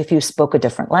questionnaire if you spoke a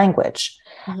different language.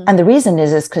 Mm-hmm. And the reason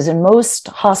is because in most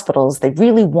hospitals, they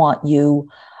really want you,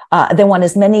 they want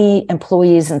as many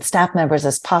employees and staff members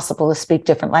as possible to speak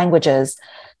different languages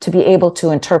to be able to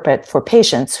interpret for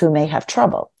patients who may have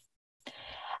trouble.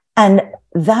 And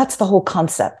that's the whole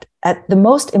concept. At the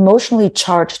most emotionally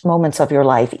charged moments of your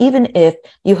life, even if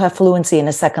you have fluency in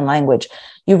a second language,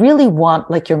 you really want,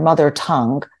 like, your mother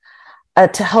tongue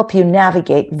to help you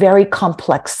navigate very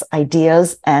complex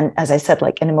ideas. And as I said,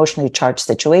 like an emotionally charged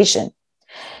situation.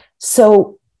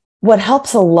 So what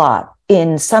helps a lot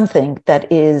in something that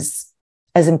is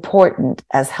as important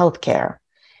as healthcare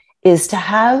is to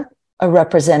have a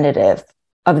representative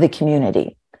of the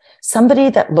community, somebody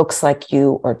that looks like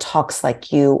you or talks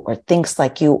like you or thinks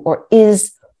like you or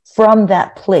is from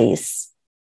that place,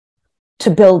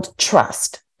 to build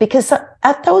trust. Because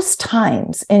at those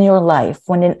times in your life,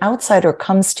 when an outsider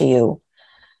comes to you,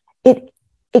 it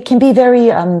can be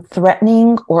very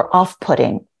threatening or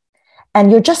off-putting. And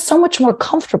you're just so much more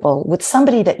comfortable with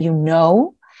somebody that you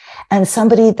know and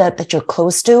somebody that you're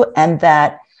close to and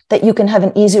that you can have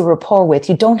an easy rapport with.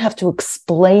 You don't have to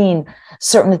explain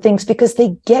certain things because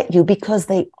they get you, because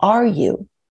they are you.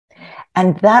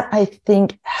 And that, I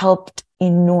think, helped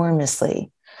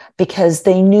enormously because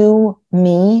they knew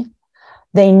me.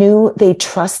 They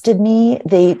trusted me.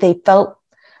 They felt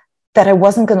that I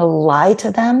wasn't going to lie to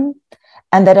them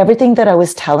and that everything that I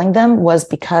was telling them was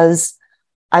because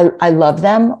I love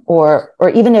them, or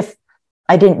even if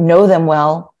I didn't know them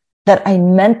well, that I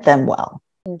meant them well.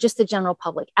 And just the general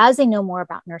public, as they know more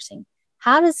about nursing,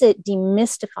 how does it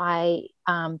demystify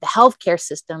the healthcare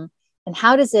system, and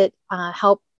how does it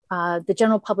help the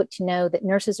general public to know that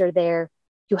nurses are there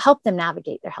to help them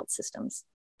navigate their health systems?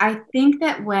 I think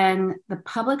that when the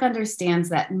public understands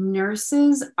that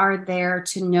nurses are there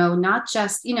to know not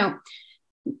just,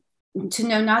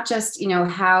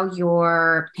 how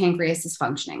your pancreas is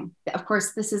functioning. Of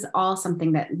course, this is all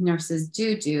something that nurses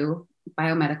do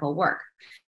biomedical work.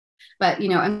 But,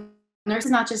 a nurse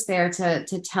is not just there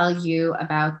to tell you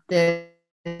about this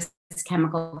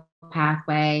chemical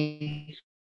pathway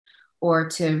or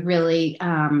to really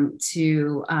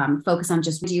focus on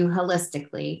just you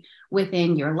holistically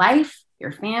within your life,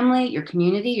 your family, your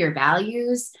community, your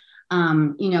values.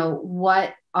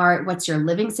 What's your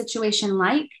living situation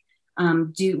like?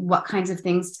 What kinds of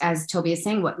things, as Toby is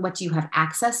saying, what do you have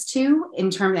access to in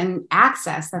terms, and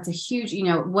access, that's a huge,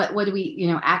 what do we,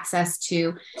 access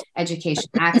to education,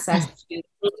 access to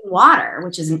water,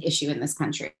 which is an issue in this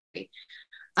country.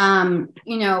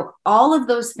 All of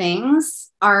those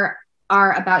things are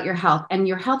about your health, and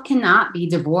your health cannot be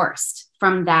divorced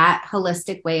from that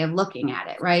holistic way of looking at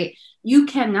it, right? You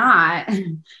cannot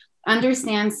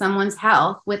understand someone's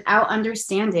health without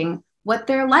understanding what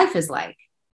their life is like.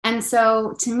 And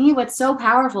so to me, what's so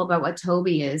powerful about what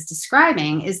Toby is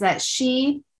describing is that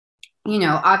she,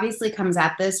 obviously comes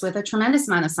at this with a tremendous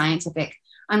amount of scientific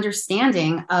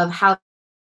understanding of how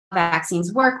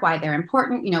vaccines work, why they're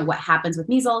important, what happens with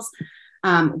measles,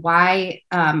 why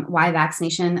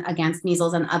vaccination against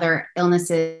measles and other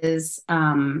illnesses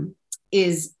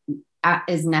is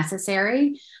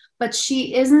necessary. But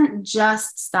she isn't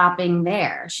just stopping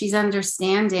there. She's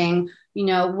understanding You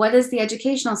know, what is the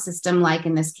educational system like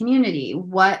in this community?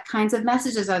 What kinds of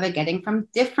messages are they getting from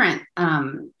different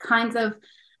kinds of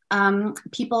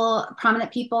people,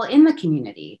 prominent people in the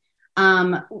community?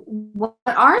 What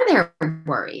are their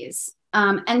worries?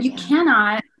 And you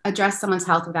cannot address someone's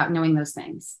health without knowing those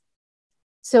things.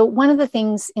 So one of the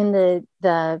things in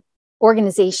the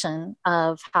organization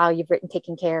of how you've written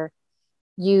Taking Care,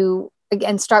 you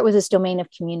again start with this domain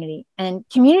of community, and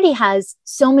community has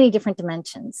so many different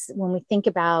dimensions. When we think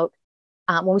about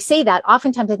when we say that,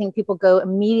 oftentimes I think people go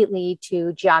immediately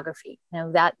to geography, you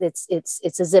know, that it's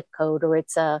a zip code or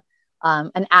it's an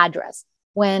address,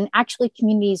 when actually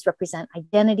communities represent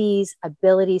identities,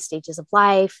 abilities, stages of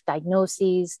life,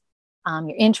 diagnoses,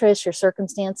 your interests, your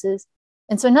circumstances.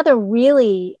 And so another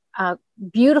really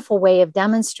beautiful way of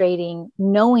demonstrating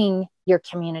knowing your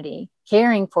community,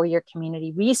 caring for your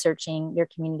community, researching your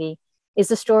community is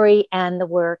the story and the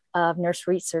work of nurse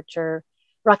researcher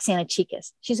Roxana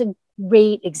Chikas. She's a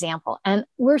great example. And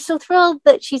we're so thrilled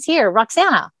that she's here.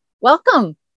 Roxana,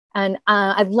 welcome. And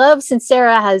I'd love, since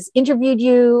Sarah has interviewed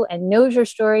you and knows your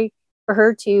story, for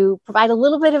her to provide a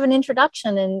little bit of an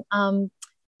introduction and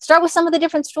start with some of the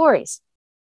different stories.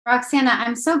 Roxana,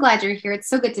 I'm so glad you're here. It's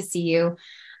so good to see you.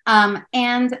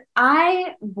 And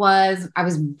I was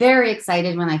very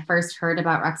excited when I first heard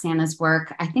about Roxana's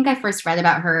work. I think I first read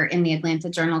about her in the Atlanta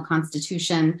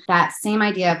Journal-Constitution, that same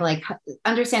idea of like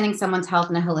understanding someone's health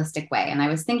in a holistic way. And I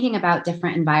was thinking about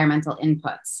different environmental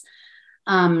inputs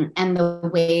and the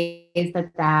ways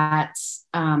that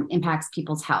impacts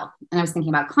people's health. And I was thinking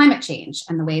about climate change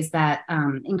and the ways that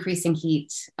increasing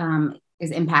heat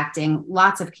is impacting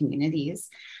lots of communities.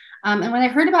 And when I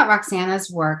heard about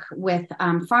Roxana's work with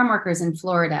farm workers in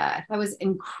Florida, it was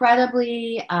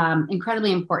incredibly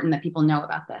important that people know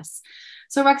about this.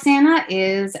 So Roxana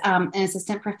is an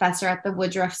assistant professor at the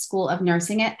Woodruff School of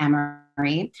Nursing at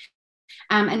Emory.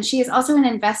 And she is also an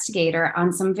investigator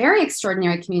on some very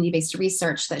extraordinary community-based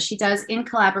research that she does in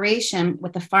collaboration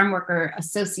with the Farm Worker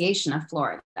Association of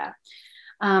Florida.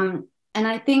 And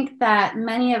I think that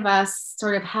many of us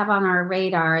sort of have on our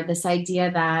radar this idea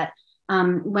that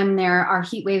when there are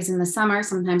heat waves in the summer,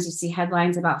 sometimes you see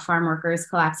headlines about farm workers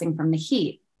collapsing from the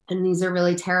heat. And these are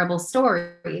really terrible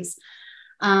stories.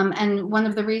 And one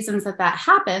of the reasons that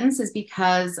happens is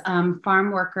because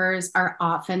farm workers are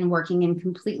often working in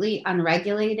completely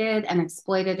unregulated and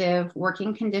exploitative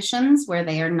working conditions where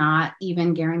they are not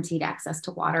even guaranteed access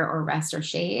to water or rest or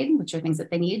shade, which are things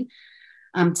that they need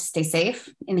to stay safe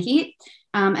in the heat.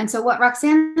 And so what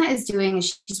Roxana is doing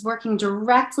is she's working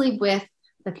directly with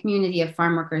the community of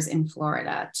farm workers in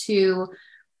Florida to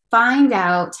find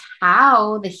out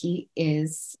how the heat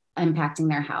is impacting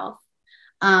their health.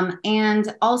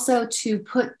 And also to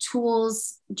put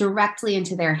tools directly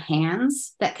into their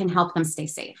hands that can help them stay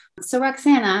safe. So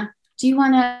Roxana, do you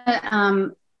want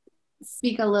to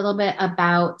speak a little bit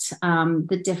about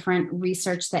the different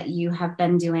research that you have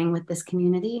been doing with this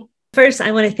community? First,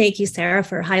 I want to thank you, Sarah,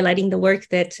 for highlighting the work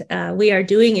that we are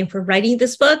doing and for writing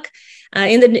this book.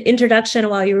 In the introduction,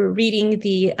 while you were reading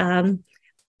the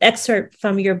excerpt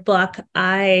from your book,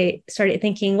 I started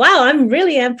thinking, wow, I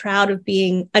really am proud of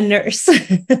being a nurse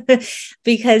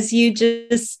because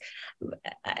it's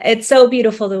so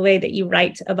beautiful the way that you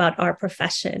write about our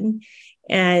profession.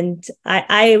 And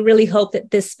I really hope that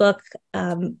this book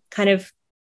kind of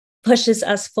pushes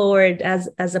us forward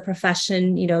as a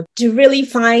profession, you know, to really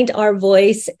find our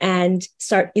voice and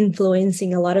start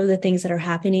influencing a lot of the things that are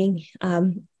happening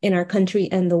in our country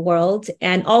and the world.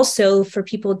 And also for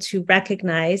people to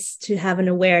recognize, to have an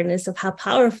awareness of how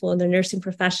powerful the nursing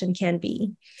profession can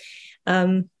be.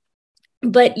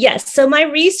 But yes, so my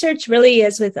research really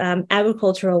is with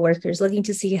agricultural workers looking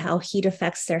to see how heat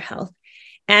affects their health.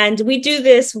 And we do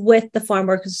this with the Farm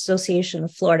Workers Association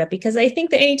of Florida, because I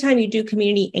think that anytime you do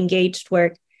community engaged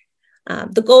work,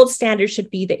 the gold standard should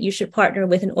be that you should partner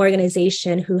with an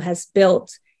organization who has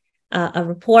built a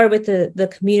rapport with the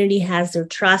community, has their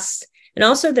trust, and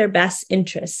also their best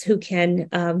interests, who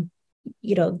can,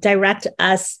 direct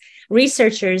us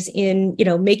researchers in,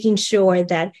 making sure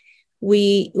that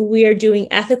we are doing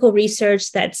ethical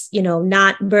research that's,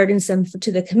 not burdensome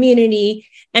to the community,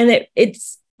 and that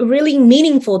it's really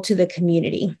meaningful to the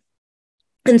community.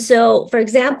 And so, for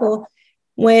example,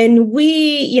 when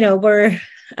we, were,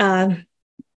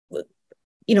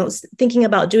 thinking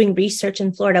about doing research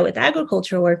in Florida with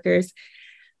agricultural workers,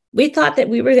 we thought that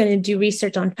we were going to do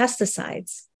research on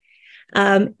pesticides.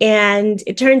 And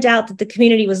it turned out that the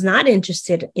community was not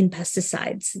interested in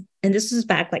pesticides. And this was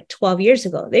back like 12 years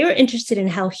ago. They were interested in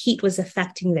how heat was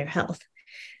affecting their health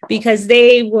because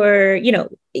they were,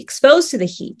 exposed to the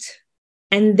heat.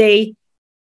 And they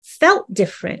felt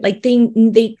different. Like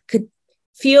they could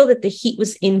feel that the heat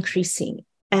was increasing.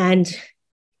 And,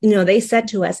 they said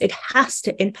to us, it has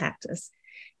to impact us.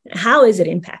 How is it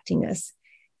impacting us?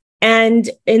 And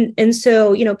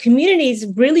so, communities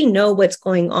really know what's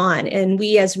going on. And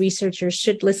we as researchers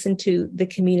should listen to the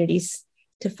communities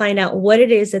to find out what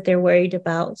it is that they're worried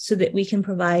about so that we can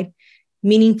provide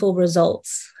meaningful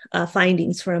results,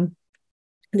 findings from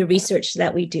the research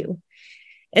that we do.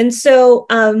 And so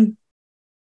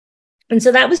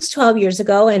that was 12 years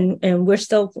ago, and we're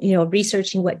still,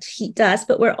 researching what heat does,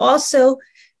 but we're also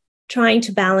trying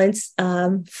to balance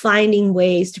finding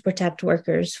ways to protect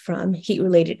workers from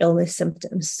heat-related illness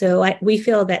symptoms. So we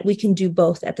feel that we can do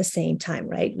both at the same time,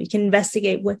 right? We can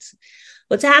investigate what's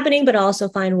happening, but also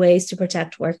find ways to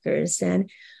protect workers. And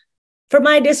for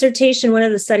my dissertation, one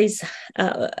of the studies,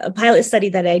 a pilot study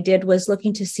that I did was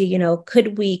looking to see,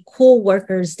 could we cool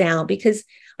workers down? Because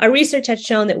our research had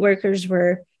shown that workers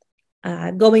were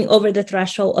going over the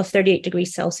threshold of 38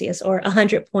 degrees Celsius or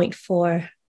 100.4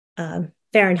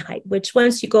 Fahrenheit, which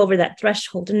once you go over that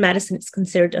threshold in medicine, it's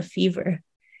considered a fever.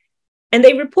 And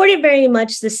they reported very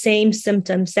much the same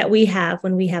symptoms that we have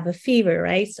when we have a fever,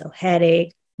 right? So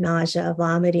headache, nausea,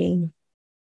 vomiting,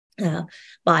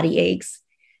 body aches.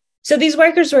 So these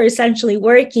workers were essentially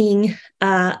working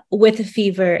with a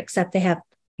fever, except they have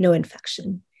no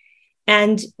infection.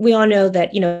 And we all know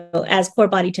that, as core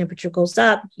body temperature goes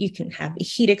up, you can have a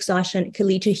heat exhaustion. It could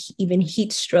lead to even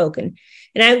heat stroke. And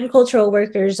agricultural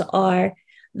workers are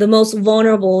the most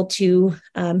vulnerable to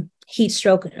heat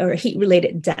stroke or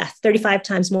heat-related death, 35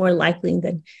 times more likely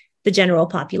than the general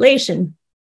population.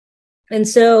 And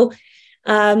so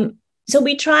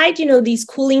we tried, these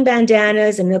cooling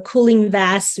bandanas and the cooling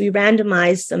vests. We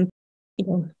randomized them,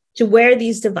 to wear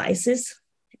these devices.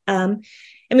 And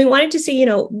we wanted to see,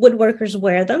 would workers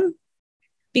wear them?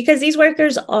 Because these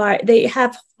workers they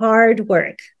have hard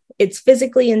work. It's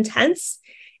physically intense,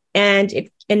 and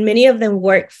many of them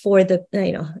work for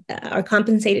are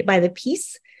compensated by the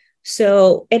piece.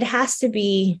 So it has to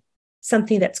be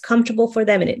something that's comfortable for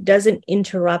them and it doesn't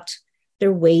interrupt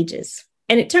their wages.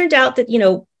 And it turned out that,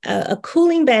 a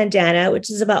cooling bandana, which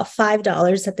is about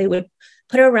 $5 that they would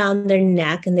put around their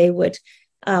neck, and they would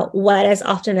wet as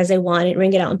often as they wanted,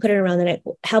 wring it out and put it around the neck,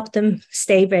 help them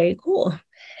stay very cool.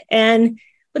 And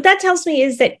what that tells me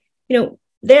is that,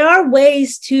 there are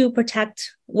ways to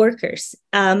protect workers.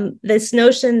 This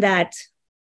notion that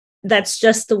that's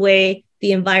just the way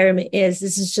the environment is,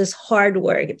 this is just hard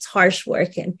work, it's harsh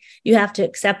work, and you have to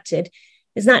accept it,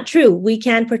 is not true. We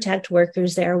can protect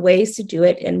workers. There are ways to do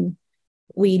it, and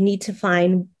we need to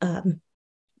find,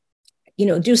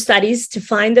 do studies to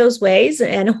find those ways,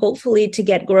 and hopefully to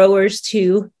get growers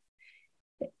to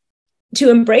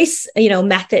embrace,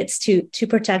 methods to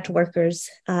protect workers,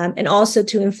 and also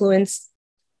to influence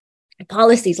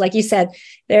policies. Like you said,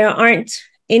 there aren't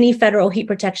any federal heat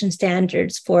protection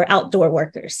standards for outdoor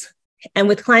workers. And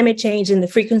with climate change and the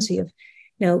frequency of,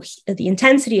 the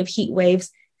intensity of heat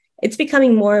waves, it's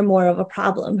becoming more and more of a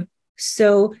problem.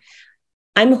 So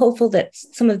I'm hopeful that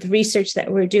some of the research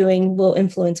that we're doing will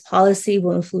influence policy,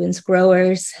 will influence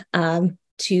growers,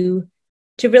 to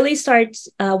really start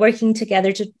working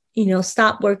together to,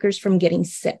 stop workers from getting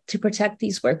sick, to protect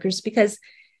these workers. Because,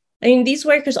 these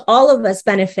workers, all of us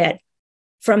benefit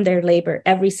from their labor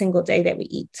every single day that we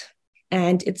eat.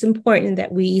 And it's important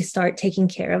that we start taking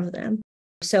care of them.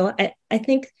 So I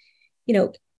think,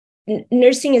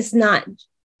 nursing is not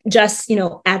just,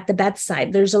 at the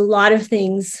bedside. There's a lot of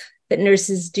things that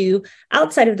nurses do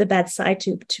outside of the bedside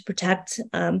to protect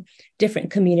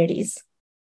different communities.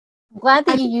 I'm glad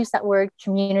that you used that word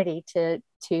community to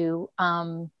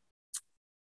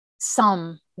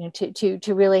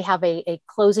really have a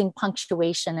closing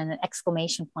punctuation and an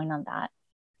exclamation point on that,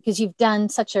 because you've done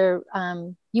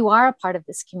you are a part of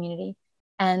this community.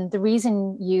 And the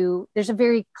reason there's a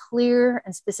very clear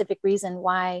and specific reason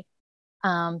why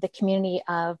the community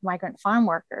of migrant farm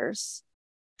workers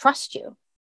trust you.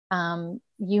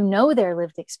 Their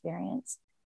lived experience.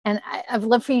 And I'd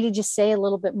love for you to just say a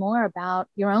little bit more about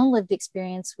your own lived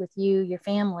experience with your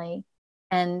family,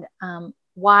 and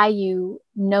why you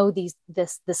know this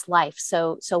life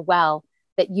so well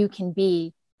that you can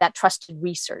be that trusted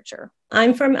researcher.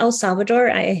 I'm from El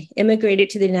Salvador. I immigrated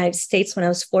to the United States when I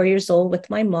was 4 years old with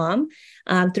my mom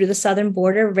through the southern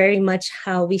border, very much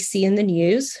how we see in the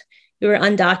news. We were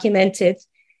undocumented.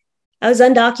 I was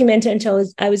undocumented until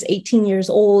I was 18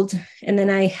 years old. And then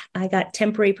I got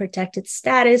temporary protected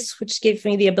status, which gave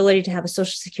me the ability to have a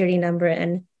social security number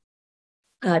and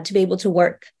to be able to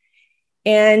work.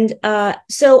 And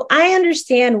so I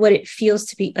understand what it feels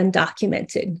to be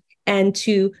undocumented and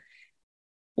to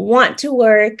want to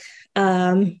work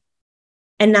and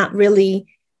not really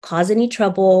cause any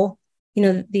trouble.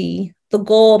 The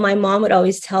goal my mom would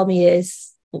always tell me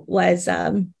was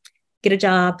get a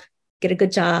job, get a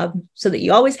good job, so that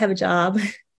you always have a job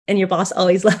and your boss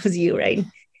always loves you, right?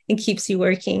 And keeps you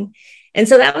working. And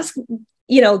so that was,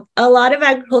 a lot of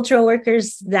agricultural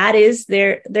workers, that is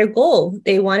their goal.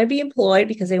 They want to be employed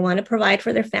because they want to provide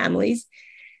for their families.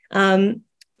 And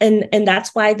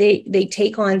that's why they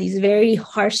take on these very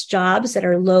harsh jobs that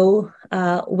are low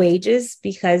wages,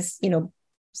 because,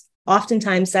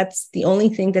 oftentimes that's the only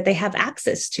thing that they have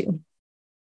access to.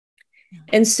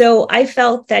 And so I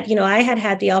felt that, I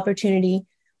had the opportunity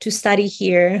to study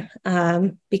here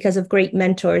because of great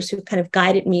mentors who kind of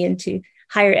guided me into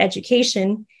higher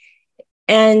education.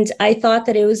 And I thought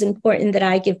that it was important that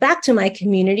I give back to my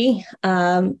community,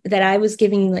 that I was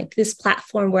giving like this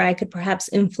platform where I could perhaps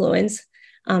influence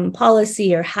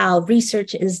policy or how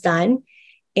research is done.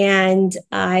 And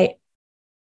I'm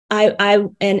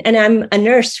a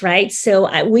nurse, right?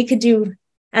 So we could do,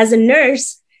 as a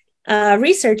nurse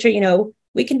researcher,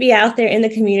 we can be out there in the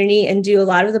community and do a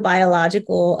lot of the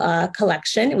biological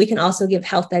collection. We can also give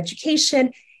health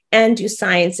education and do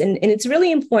science. And it's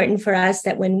really important for us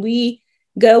that when we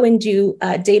go and do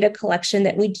data collection,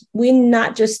 that we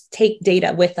not just take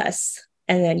data with us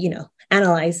and then,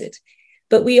 analyze it,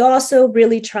 but we also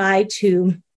really try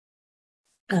to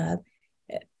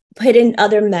put in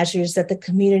other measures that the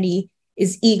community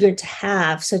is eager to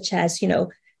have, such as,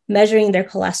 measuring their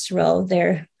cholesterol,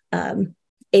 their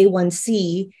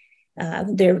A1C,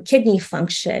 their kidney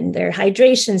function, their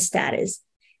hydration status,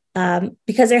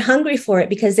 because they're hungry for it,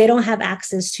 because they don't have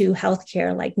access to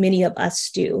healthcare like many of us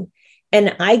do.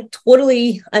 And I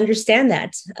totally understand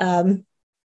that.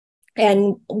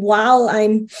 And while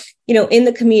I'm, in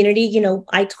the community,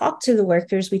 I talk to the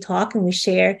workers, we talk and we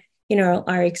share,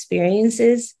 our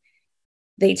experiences.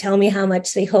 They tell me how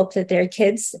much they hope that their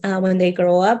kids, when they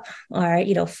grow up, are,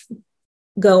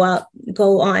 go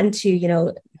on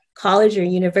to, college or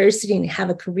university and have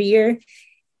a career.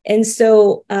 And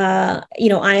so,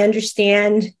 I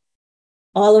understand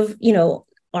all of,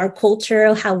 our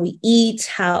culture, how we eat,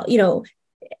 how,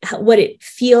 what it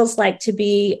feels like to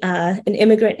be an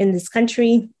immigrant in this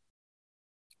country.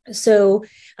 So,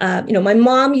 my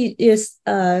mom used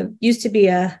to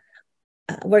be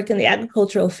work in the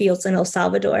agricultural fields in El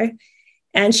Salvador.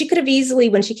 And she could have easily,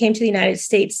 when she came to the United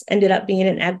States, ended up being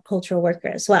an agricultural worker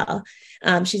as well.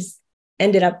 She's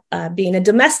ended up being a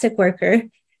domestic worker,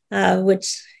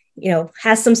 which,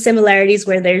 has some similarities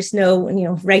where there's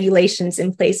no, regulations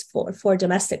in place for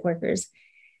domestic workers.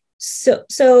 So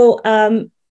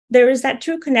there is that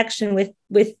true connection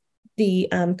with the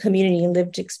community and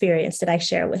lived experience that I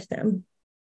share with them.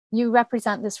 You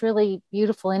represent this really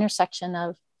beautiful intersection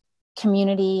of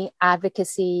community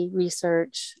advocacy,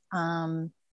 research,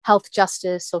 health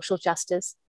justice, social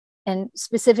justice, and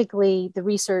specifically the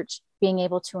research being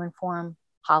able to inform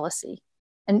policy.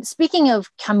 And speaking of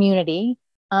community,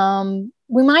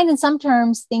 we might in some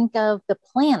terms think of the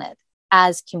planet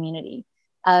as community.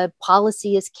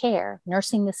 Policy is care,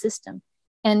 nursing the system.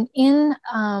 And in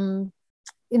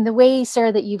the way,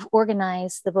 Sarah, that you've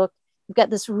organized the book, you've got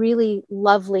this really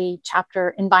lovely chapter,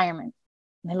 environment.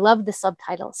 And I love the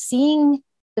subtitle, Seeing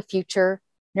the Future,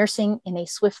 Nursing in a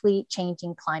Swiftly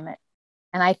Changing Climate.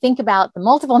 And I think about the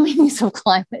multiple meanings of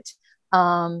climate,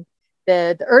 the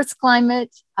Earth's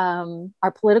climate,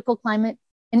 our political climate.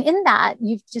 And in that,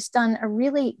 you've just done a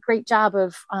really great job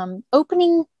of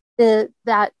opening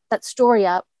that story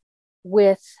up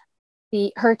with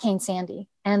the Hurricane Sandy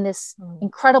and this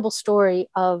incredible story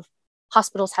of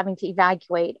hospitals having to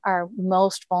evacuate our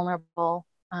most vulnerable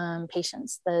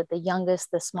patients, the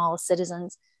youngest, the smallest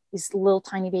citizens, these little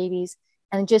tiny babies,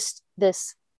 and just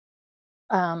this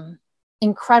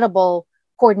incredible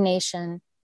coordination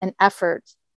and effort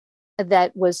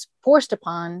that was forced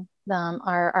upon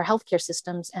our healthcare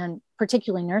systems, and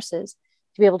particularly nurses,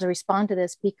 to be able to respond to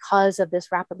this because of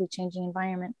this rapidly changing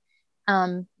environment.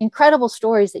 Incredible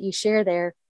stories that you share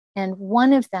there. And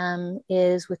one of them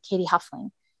is with Katie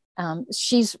Huffling.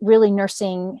 She's really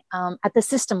nursing at the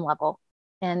system level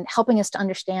and helping us to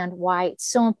understand why it's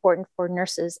so important for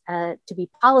nurses to be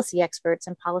policy experts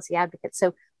and policy advocates.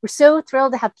 So we're so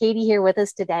thrilled to have Katie here with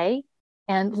us today,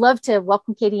 and love to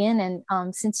welcome Katie in.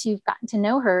 And since you've gotten to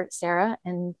know her, Sarah,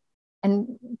 and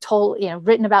told,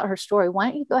 written about her story, why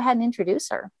don't you go ahead and introduce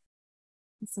her?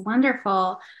 It's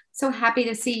wonderful. So happy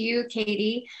to see you,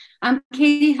 Katie.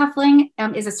 Katie Huffling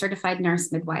is a certified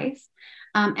nurse midwife,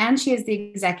 and she is the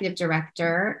executive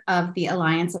director of the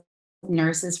Alliance of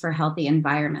Nurses for Healthy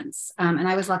Environments. And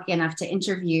I was lucky enough to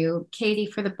interview Katie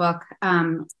for the book,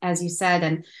 as you said,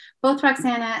 and both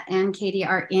Roxana and Katie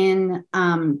are in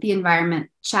the environment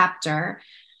chapter.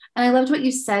 And I loved what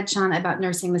you said, Sean, about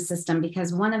nursing the system,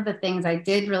 because one of the things I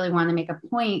did really want to make a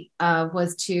point of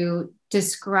was to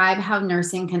describe how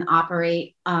nursing can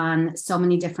operate on so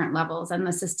many different levels, and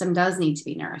the system does need to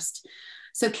be nursed.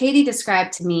 So Katie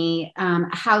described to me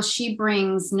how she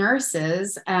brings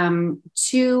nurses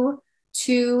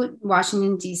to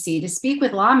Washington, D.C. to speak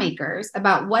with lawmakers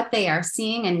about what they are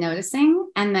seeing and noticing,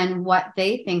 and then what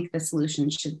they think the solution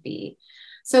should be.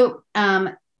 So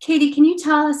Katie, can you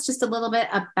tell us just a little bit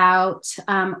about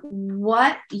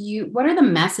what are the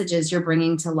messages you're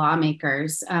bringing to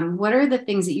lawmakers? What are the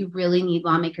things that you really need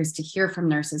lawmakers to hear from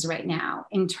nurses right now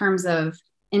in terms of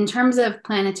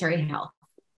planetary health?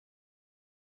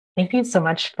 Thank you so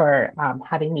much for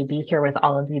having me be here with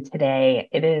all of you today.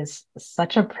 It is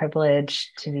such a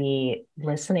privilege to be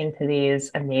listening to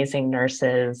these amazing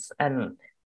nurses, and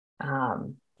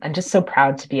I'm just so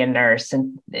proud to be a nurse.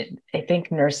 And I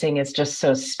think nursing is just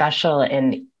so special,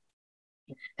 and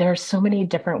there are so many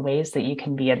different ways that you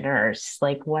can be a nurse.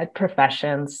 Like, what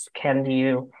professions can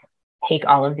you take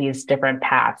all of these different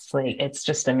paths? Like, it's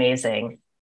just amazing.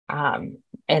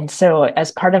 And so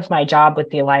as part of my job with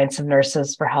the Alliance of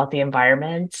Nurses for Healthy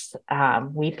Environments,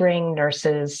 we bring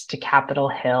nurses to Capitol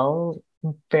Hill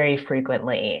very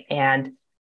frequently. And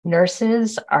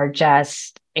nurses are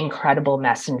just incredible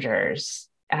messengers.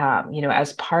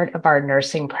 As part of our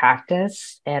nursing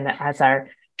practice and as our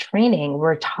training,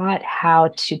 we're taught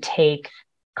how to take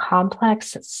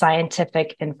complex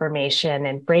scientific information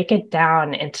and break it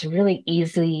down into really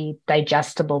easily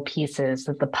digestible pieces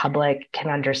that the public can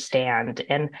understand.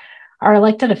 And our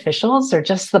elected officials are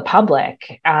just the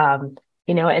public,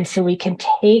 and so we can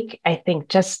take, I think,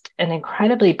 just an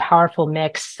incredibly powerful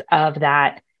mix of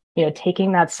that,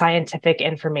 taking that scientific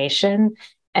information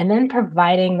and then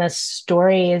providing the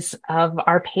stories of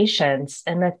our patients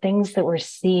and the things that we're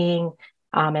seeing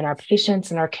in our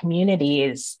patients and our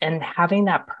communities, and having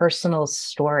that personal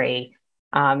story.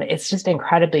 It's just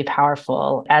incredibly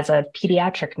powerful. As a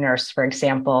pediatric nurse, for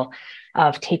example,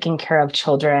 of taking care of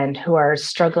children who are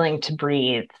struggling to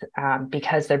breathe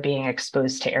because they're being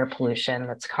exposed to air pollution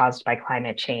that's caused by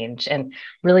climate change, and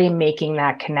really making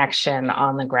that connection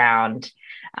on the ground.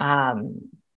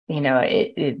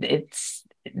 It's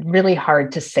really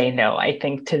hard to say no, I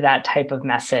think, to that type of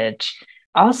message.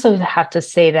 Also have to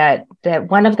say that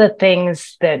one of the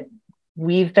things that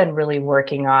we've been really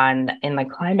working on in the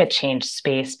climate change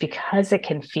space, because it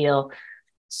can feel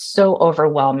so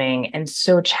overwhelming and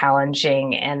so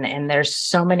challenging, and there's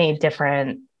so many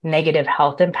different negative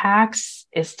health impacts,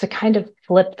 is to kind of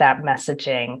flip that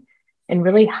messaging and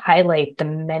really highlight the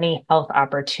many health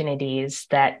opportunities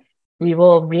that we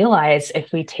will realize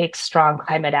if we take strong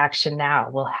climate action now.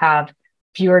 We'll have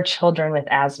fewer children with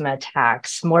asthma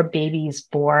attacks, more babies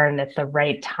born at the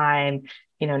right time,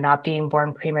 not being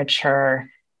born premature,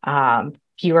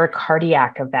 fewer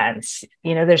cardiac events.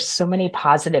 There's so many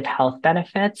positive health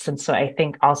benefits. And so I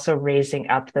think also raising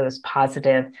up those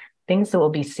positive things that we'll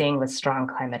be seeing with strong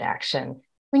climate action.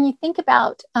 When you think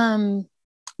about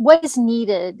what is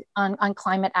needed on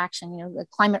climate action, the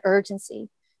climate urgency,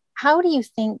 how do you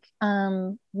think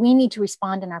we need to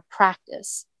respond in our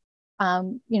practice?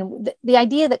 The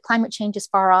idea that climate change is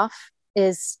far off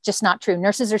is just not true.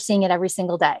 Nurses are seeing it every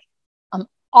single day.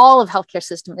 All of healthcare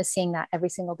system is seeing that every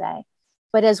single day.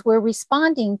 But as we're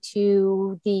responding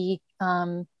to the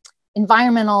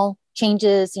environmental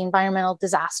changes, the environmental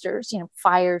disasters,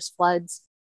 fires, floods,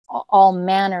 all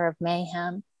manner of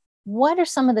mayhem, what are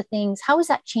some of the things? How is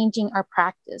that changing our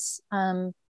practice?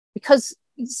 Because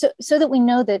so that we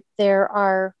know that there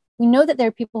are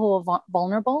people who are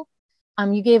vulnerable.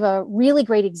 You gave a really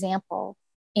great example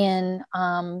in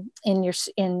the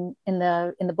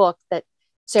book that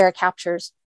Sarah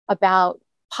captures about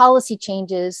policy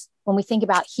changes when we think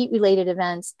about heat-related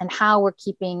events and how we're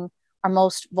keeping our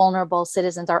most vulnerable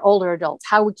citizens, our older adults,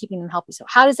 how we're keeping them healthy. So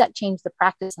how does that change the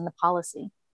practice and the policy?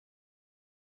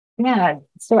 Yeah,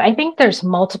 so I think there's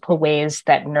multiple ways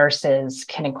that nurses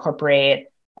can incorporate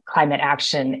climate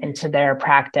action into their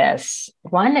practice.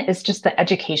 One is just the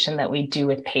education that we do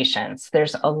with patients.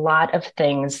 There's a lot of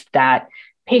things that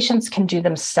patients can do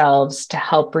themselves to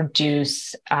help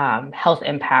reduce health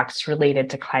impacts related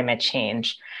to climate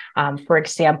change. For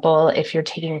example, if you're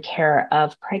taking care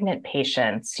of pregnant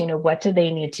patients, what do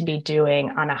they need to be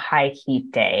doing on a high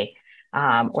heat day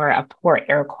or a poor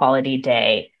air quality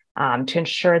day to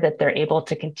ensure that they're able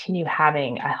to continue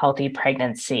having a healthy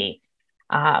pregnancy?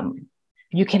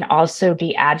 You can also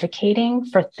be advocating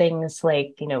for things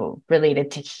like,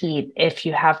 related to heat. If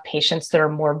you have patients that are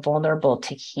more vulnerable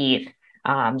to heat,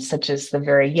 such as the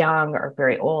very young or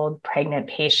very old pregnant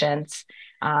patients,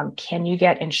 can you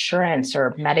get insurance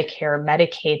or Medicare,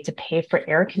 Medicaid to pay for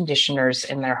air conditioners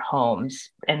in their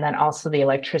homes? And then also the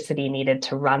electricity needed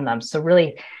to run them. So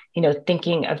really,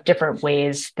 thinking of different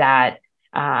ways that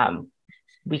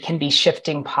we can be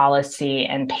shifting policy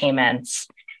and payments.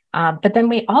 But then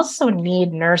we also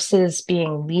need nurses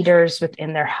being leaders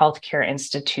within their healthcare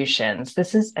institutions.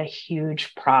 This is a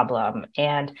huge problem,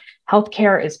 and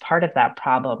healthcare is part of that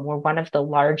problem. We're one of the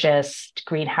largest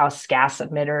greenhouse gas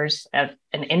emitters of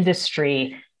an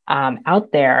industry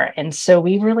out there. And so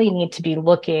we really need to be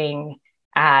looking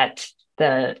at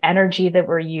the energy that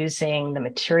we're using, the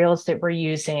materials that we're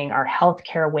using, our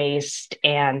healthcare waste,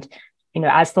 and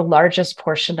as the largest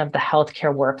portion of the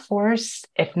healthcare workforce,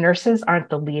 if nurses aren't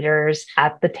the leaders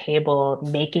at the table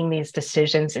making these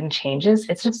decisions and changes,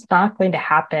 it's just not going to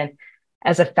happen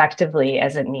as effectively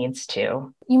as it needs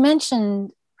to. You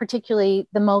mentioned particularly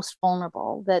the most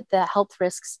vulnerable, that the health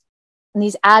risks and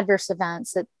these adverse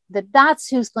events, that's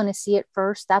who's going to see it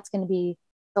first. That's going to be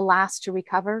the last to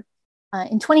recover.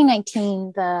 In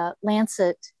 2019, the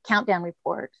Lancet Countdown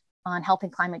Report on Health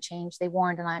and Climate Change, they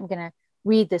warned, and I'm going to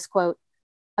read this quote: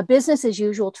 "A business as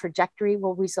usual trajectory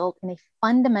will result in a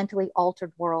fundamentally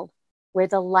altered world where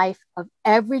the life of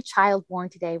every child born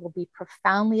today will be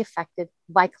profoundly affected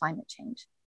by climate change.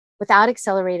 Without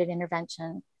accelerated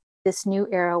intervention, this new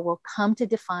era will come to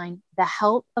define the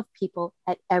health of people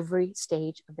at every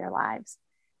stage of their lives."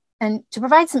 And to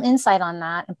provide some insight on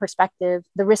that and perspective,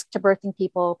 the risk to birthing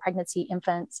people, pregnancy,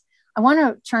 infants, I want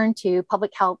to turn to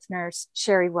public health nurse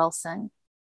Sherry Wilson.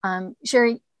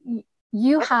 Sherry,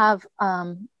 you have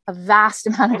a vast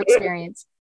amount of experience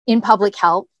in public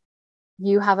health.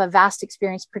 You have a vast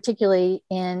experience, particularly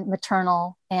in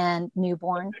maternal and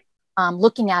newborn,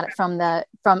 looking at it from a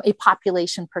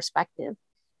population perspective.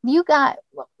 You got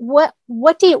what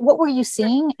were you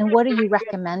seeing, and what are you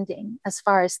recommending as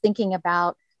far as thinking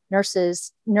about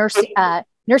nursing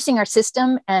our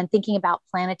system and thinking about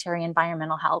planetary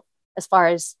environmental health as far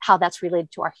as how that's related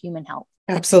to our human health?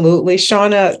 Absolutely.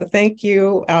 Shauna, thank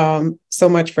you so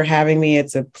much for having me.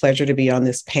 It's a pleasure to be on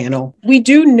this panel. We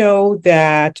do know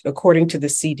that according to the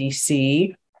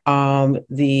CDC,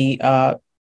 the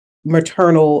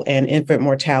maternal and infant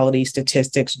mortality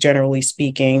statistics, generally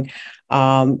speaking,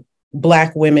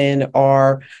 Black women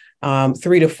are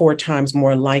 3 to 4 times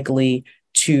more likely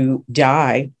to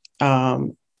die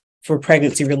for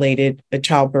pregnancy-related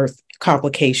childbirth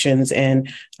complications,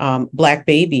 and Black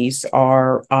babies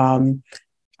are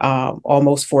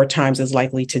almost 4 times as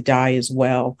likely to die as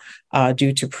well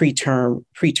due to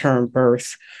preterm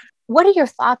birth. What are your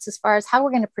thoughts as far as how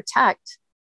we're going to protect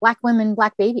Black women,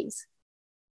 Black babies?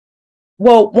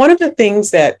 Well, one of the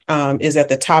things that is at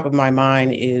the top of my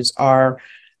mind is our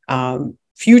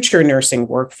future nursing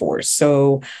workforce.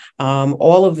 So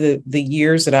all of the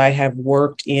years that I have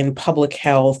worked in public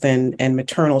health and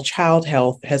maternal child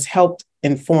health has helped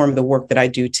inform the work that I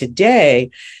do today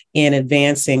in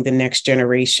advancing the next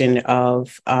generation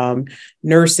of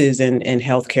nurses and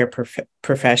healthcare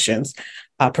professionals.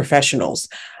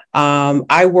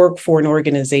 I work for an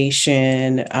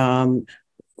organization that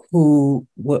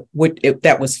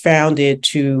was founded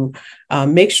to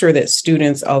make sure that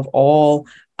students of all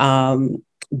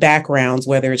backgrounds,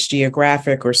 whether it's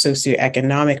geographic or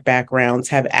socioeconomic backgrounds,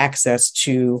 have access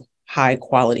to high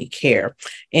quality care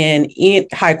and in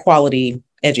high quality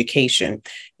education.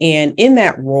 And in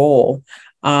that role,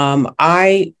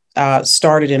 I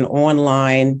started an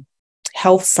online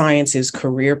health sciences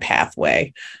career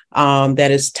pathway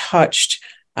that has touched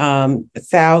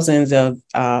thousands of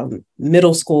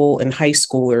middle school and high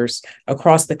schoolers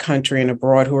across the country and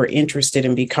abroad who are interested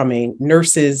in becoming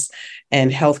nurses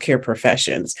and healthcare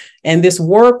professions. And this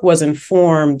work was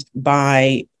informed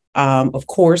by, of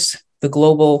course, the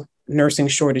global nursing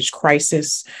shortage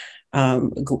crisis,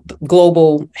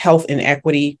 global health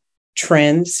inequity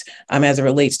trends as it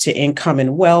relates to income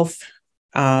and wealth,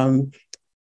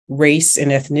 race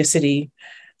and ethnicity,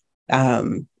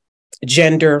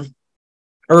 gender,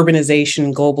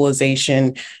 urbanization,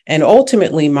 globalization, and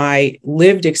ultimately my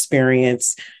lived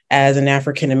experience as an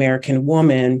African-American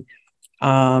woman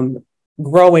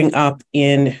growing up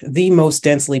in the most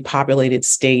densely populated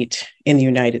state in the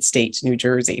United States, New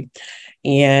Jersey,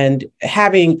 and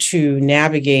having to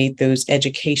navigate those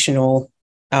educational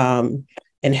and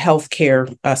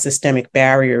healthcare systemic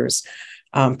barriers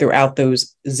throughout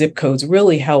those zip codes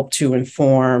really helped to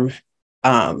inform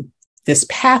this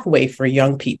pathway for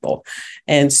young people.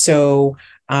 And so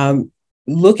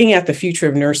looking at the Future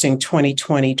of Nursing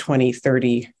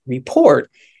 2020-2030 report,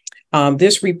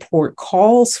 this report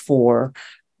calls for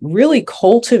really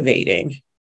cultivating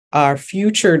our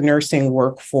future nursing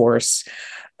workforce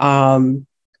from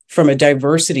a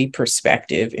diversity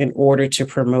perspective in order to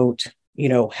promote,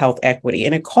 health equity.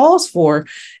 And it calls for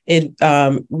it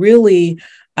really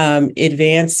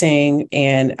advancing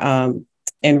and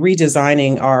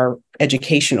redesigning our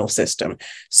educational system.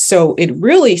 So it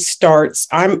really starts,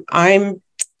 I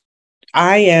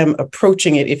am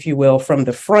approaching it, if you will, from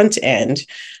the front end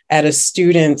at a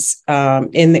student's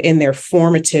in their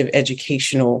formative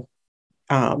educational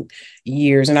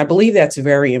years. And I believe that's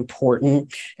very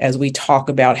important as we talk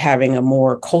about having a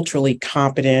more culturally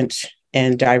competent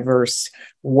and diverse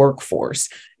workforce,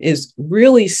 is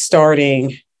really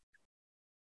starting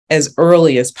as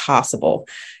early as possible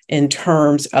in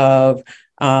terms of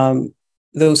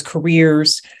those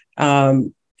careers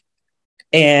and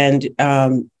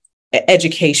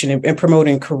education and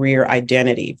promoting career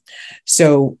identity.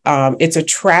 So it's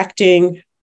attracting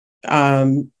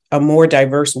a more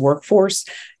diverse workforce.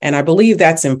 And I believe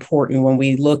that's important when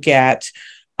we look at,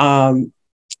 when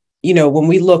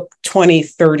we look 20,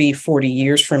 30, 40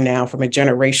 years from now, from a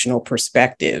generational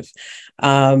perspective,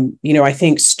 I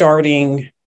think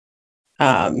starting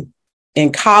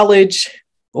in college,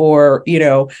 or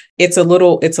it's a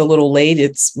little late.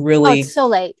 It's really it's so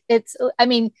late.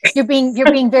 You're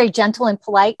being very gentle and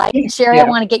polite. Sherry, yeah. I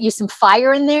want to get you some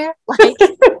fire in there.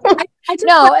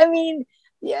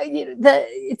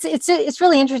 It's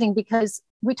really interesting because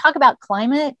we talk about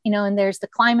climate, and there's the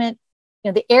climate,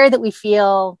 the air that we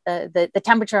feel, the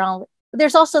temperature.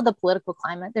 There's also the political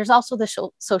climate. There's also the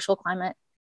social climate.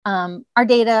 Our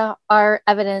data, our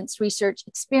evidence, research,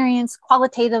 experience,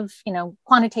 qualitative,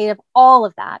 quantitative, all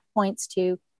of that points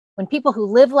to when people who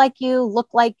live like you, look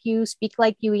like you, speak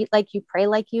like you, eat like you, pray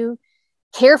like you,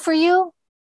 care for you,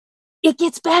 it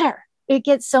gets better. It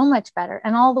gets so much better.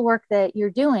 And all the work that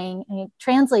you're doing, and it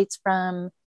translates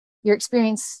from your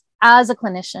experience as a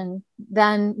clinician,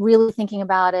 then really thinking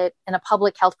about it in a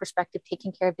public health perspective,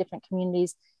 taking care of different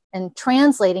communities and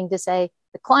translating to say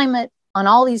the climate on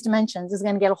all these dimensions is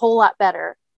going to get a whole lot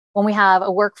better when we have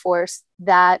a workforce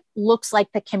that looks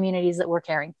like the communities that we're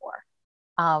caring for.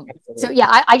 I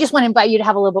just want to invite you to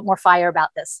have a little bit more fire about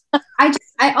this.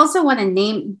 I also want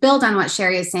to build on what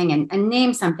Sherry is saying and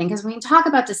name something, because when we talk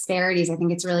about disparities, I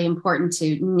think it's really important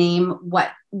to name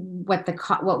what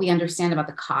we understand about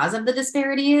the cause of the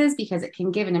disparity is, because it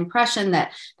can give an impression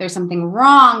that there's something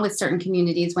wrong with certain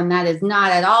communities when that is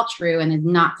not at all true and is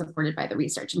not supported by the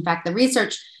research. In fact, the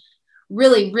research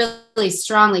really, really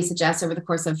strongly suggests over the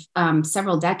course of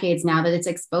several decades now that it's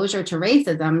exposure to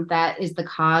racism that is the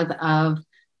cause of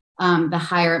the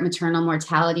higher maternal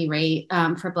mortality rate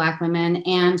for Black women,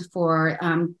 and for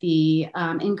the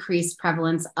increased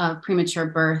prevalence of premature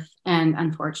birth and,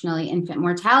 unfortunately, infant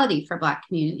mortality for Black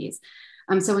communities.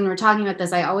 So when we're talking about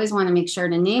this, I always want to make sure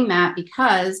to name that,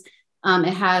 because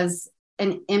it has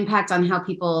an impact on how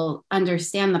people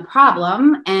understand the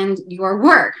problem and your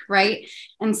work, right?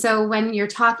 And so when you're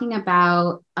talking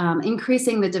about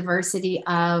increasing the diversity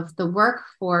of the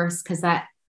workforce, because that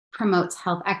promotes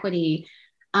health equity,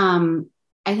 I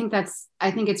think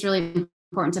it's really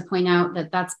important to point out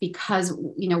that that's because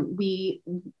we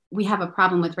have a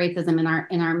problem with racism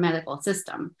in our medical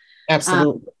system.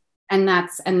 Absolutely. And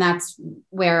that's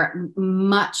where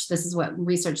this is what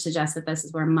research suggests, that this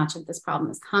is where much of this problem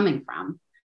is coming from.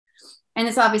 And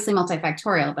it's obviously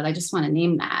multifactorial, but I just want to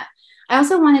name that. I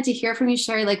also wanted to hear from you,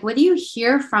 Sherry, what do you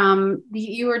hear from,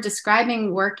 you were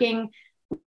describing working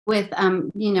with,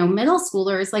 middle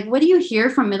schoolers, what do you hear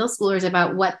from middle schoolers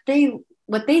about what they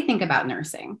think about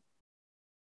nursing?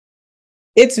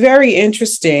 It's very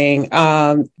interesting.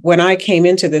 When I came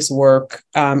into this work,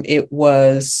 it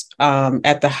was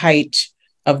at the height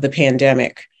of the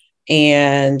pandemic.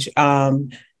 And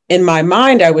in my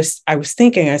mind, I was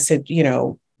thinking, I said,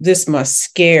 this must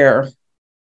scare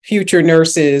future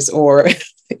nurses or,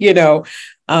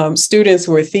 students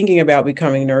who are thinking about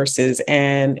becoming nurses.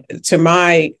 And to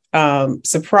my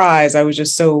surprise, I was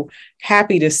just so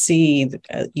happy to see,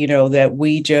 that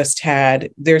we just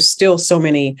there's still so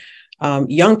many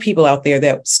young people out there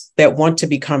that want to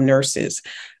become nurses.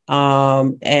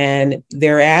 And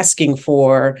they're asking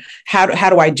for, how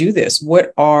do I do this?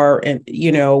 What are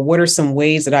some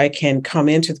ways that I can come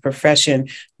into the profession?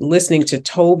 Listening to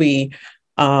Toby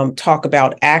talk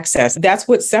about access, that's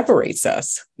what separates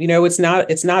us. It's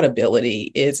not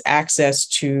ability, it's access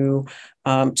to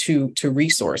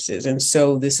resources. And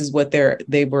so this is what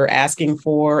they were asking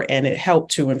for, and it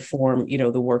helped to inform,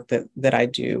 the work that I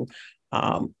do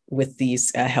with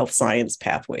these health science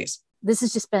pathways. this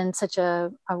has just been such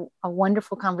a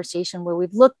wonderful conversation where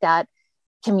we've looked at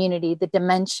community, the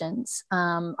dimensions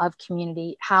of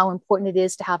community, how important it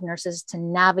is to have nurses to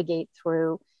navigate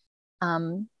through,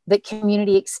 that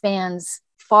community expands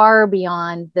far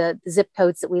beyond the zip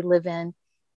codes that we live in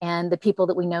and the people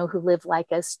that we know who live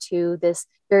like us, to this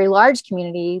very large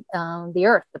community, the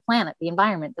earth, the planet, the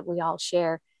environment that we all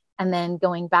share. And then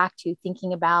going back to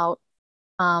thinking about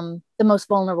the most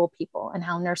vulnerable people and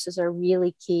how nurses are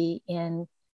really key in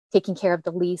taking care of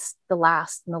the least, the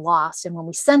last, and the lost. And when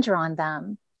we center on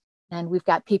them, and we've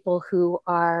got people who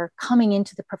are coming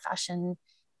into the profession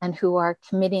and who are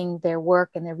committing their work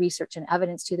and their research and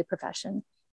evidence to the profession,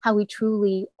 how we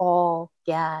truly all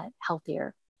get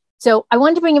healthier. So I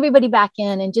wanted to bring everybody back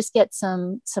in and just get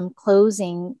some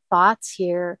closing thoughts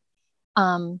here.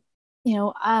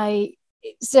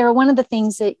 Sarah, one of the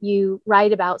things that you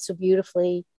write about so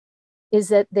beautifully is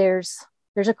that there's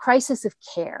a crisis of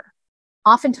care.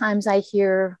 Oftentimes I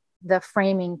hear the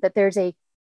framing that there's a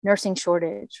nursing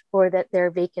shortage or that there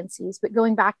are vacancies, but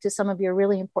going back to some of your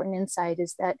really important insight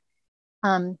is that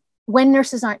when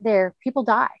nurses aren't there, people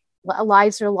die,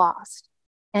 lives are lost.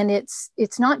 And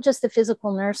it's not just the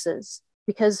physical nurses,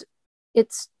 because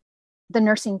it's the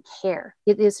nursing care,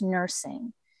 it is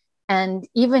nursing. And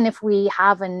even if we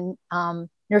have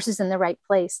nurses in the right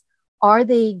place, are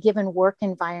they given work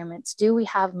environments? Do we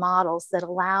have models that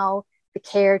allow the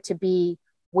care to be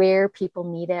where people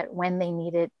need it, when they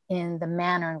need it, in the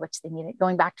manner in which they need it?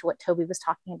 Going back to what Toby was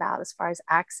talking about as far as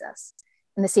access,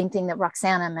 and the same thing that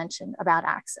Roxana mentioned about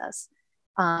access,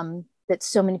 that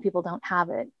so many people don't have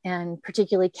it. And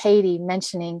particularly Katie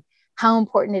mentioning how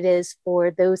important it is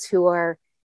for those who are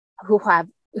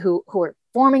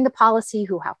forming the policy,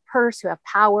 who have purse, who have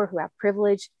power, who have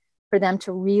privilege, for them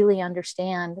to really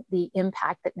understand the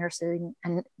impact that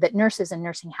nurses and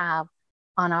nursing have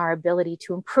on our ability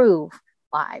to improve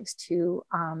lives, to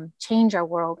change our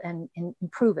world and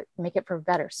improve it, make it for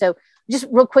better. So just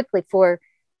real quickly for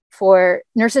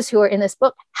nurses who are in this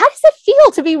book, how does it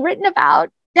feel to be written about,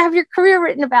 to have your career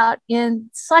written about in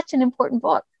such an important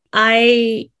book?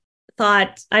 I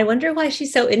thought, I wonder why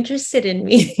she's so interested in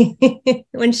me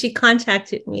when she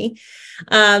contacted me,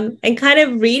 and kind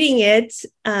of reading it,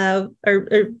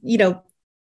 or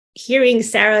hearing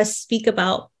Sarah speak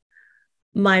about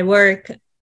my work,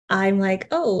 I'm like,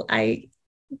 oh,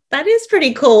 that is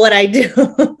pretty cool what I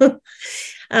do.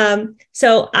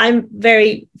 So I'm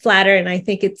very flattered, and I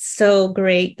think it's so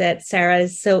great that Sarah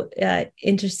is so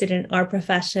interested in our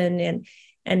profession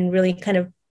and really kind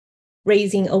of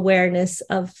raising awareness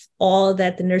of all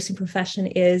that the nursing profession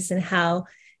is, and how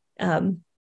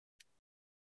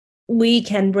we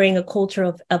can bring a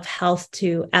culture of health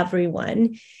to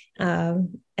everyone,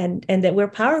 and that we're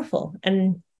powerful.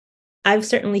 And I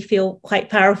certainly feel quite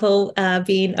powerful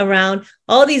being around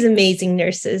all these amazing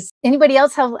nurses. Anybody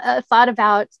else have a thought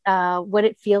about what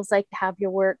it feels like to have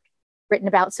your work written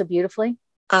about so beautifully?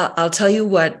 I'll tell you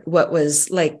what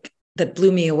was like that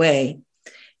blew me away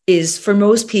is, for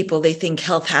most people, they think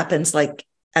health happens like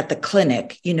at the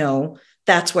clinic,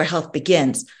 that's where health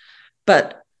begins.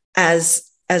 But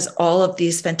as all of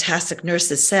these fantastic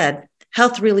nurses said,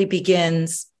 health really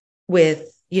begins with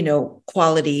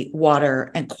quality water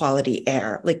and quality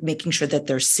air, like making sure that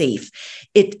they're safe.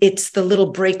 It's the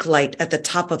little brake light at the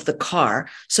top of the car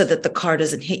so that the car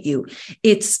doesn't hit you.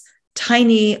 It's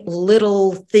tiny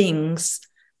little things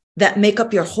that make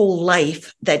up your whole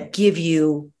life that give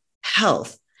you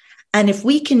health. And if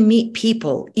we can meet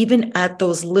people, even at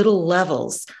those little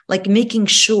levels, like making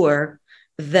sure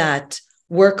that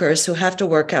workers who have to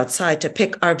work outside to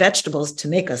pick our vegetables to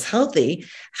make us healthy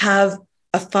have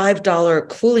a $5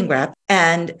 cooling wrap.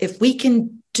 And if we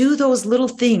can do those little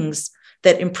things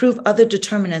that improve other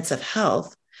determinants of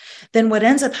health, then what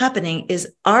ends up happening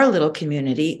is our little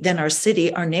community, then our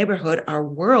city, our neighborhood, our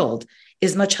world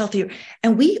is much healthier.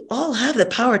 And we all have the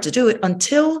power to do it.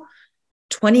 Until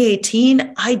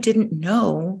 2018, I didn't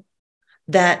know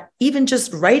that even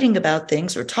just writing about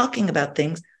things or talking about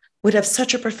things would have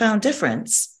such a profound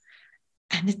difference.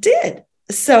 And it did.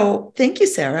 So thank you,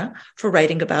 Sarah, for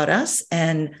writing about us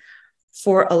and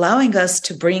for allowing us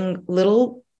to bring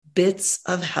little bits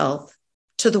of health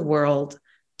to the world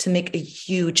to make a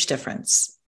huge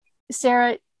difference.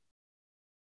 Sarah,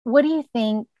 what do you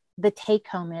think the take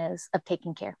home is of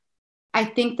taking care? I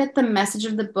think that the message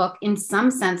of the book, in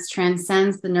some sense,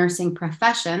 transcends the nursing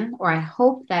profession, or I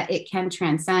hope that it can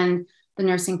transcend the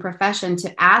nursing profession,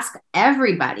 to ask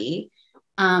everybody,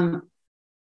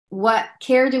 what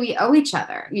care do we owe each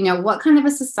other? What kind of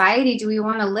a society do we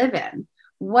want to live in?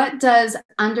 What does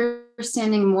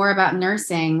understanding more about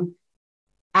nursing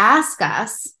ask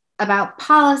us about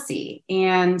policy.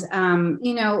 And,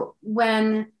 you know,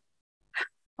 when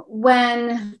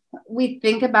we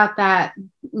think about that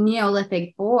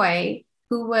Neolithic boy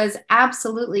who was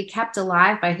absolutely kept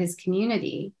alive by his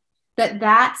community,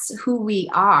 that's who we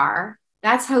are,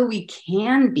 that's how we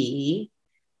can be.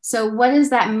 So what does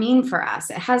that mean for us?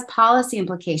 It has policy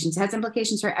implications. It has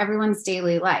implications for everyone's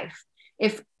daily life.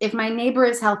 If my neighbor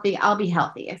is healthy, I'll be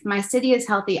healthy. If my city is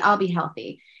healthy, I'll be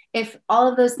healthy. If all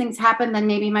of those things happen, then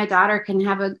maybe my daughter can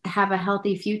have a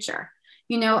healthy future.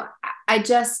 You know, I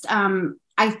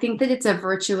think that it's a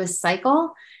virtuous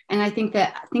cycle. And I think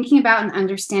that thinking about and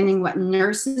understanding what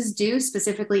nurses do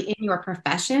specifically in your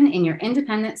profession, in your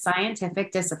independent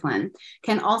scientific discipline,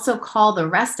 can also call the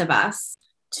rest of us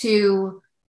to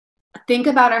think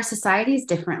about our societies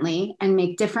differently and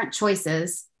make different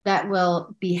choices that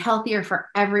will be healthier for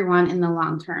everyone in the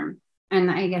long term. And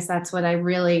I guess that's what I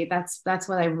really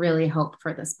hope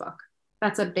for this book.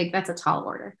 That's a tall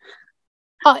order.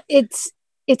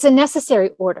 It's a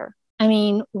necessary order. I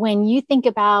mean, when you think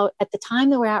about at the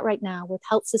time that we're at right now with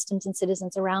health systems and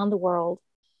citizens around the world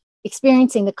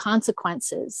experiencing the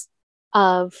consequences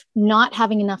of not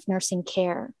having enough nursing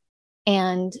care,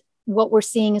 and what we're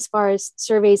seeing as far as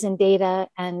surveys and data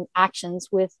and actions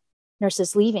with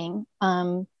nurses leaving,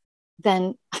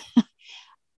 then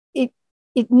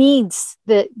it needs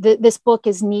this book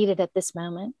is needed at this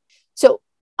moment. So,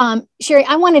 Sherry,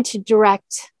 I wanted to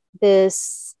direct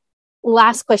this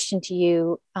last question to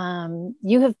you.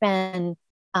 You have been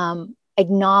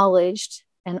acknowledged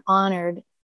and honored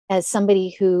as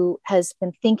somebody who has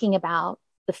been thinking about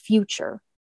the future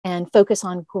and focus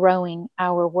on growing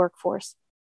our workforce.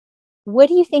 What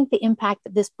do you think the impact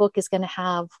that this book is going to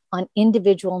have on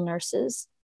individual nurses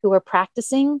who are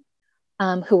practicing,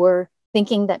 who are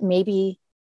thinking that maybe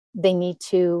they need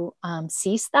to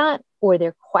cease that, or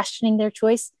they're questioning their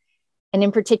choice? And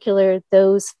in particular,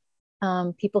 those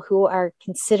people who are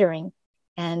considering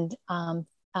and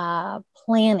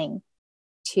planning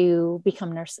to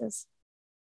become nurses?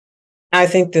 I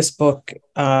think this book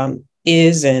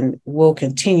is and will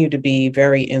continue to be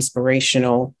very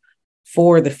inspirational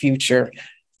for the future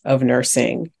of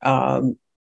nursing.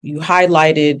 You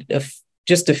highlighted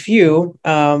just a few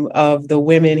of the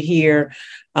women here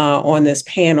on this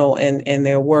panel and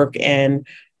their work. And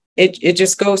it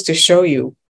just goes to show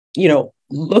you,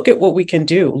 look at what we can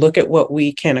do, look at what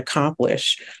we can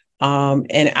accomplish.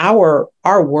 And our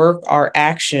work, our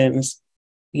actions,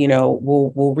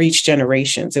 will reach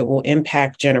generations. It will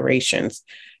impact generations.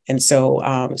 And so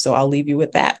I'll leave you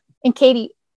with that. And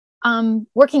Katie,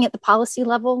 working at the policy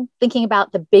level, thinking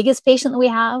about the biggest patient that we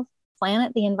have,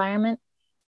 planet, the environment,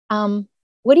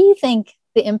 what do you think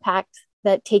the impact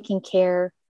that taking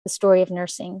care, the story of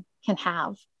nursing, can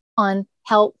have on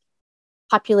health,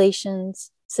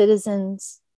 populations,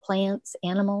 citizens, plants,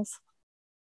 animals?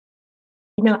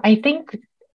 I think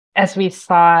as we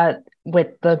saw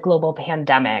with the global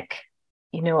pandemic,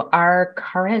 our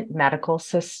current medical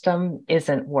system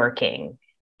isn't working.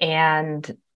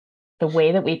 And the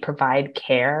way that we provide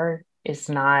care is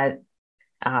not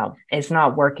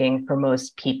working for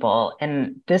most people.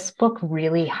 And this book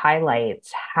really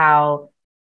highlights how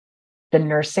the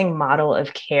nursing model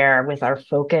of care, with our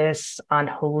focus on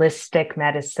holistic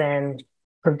medicine,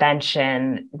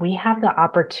 prevention, we have the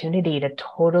opportunity to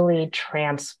totally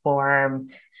transform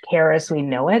care as we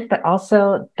know it, but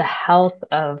also the health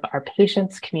of our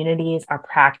patients, communities, our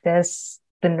practice.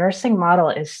 The nursing model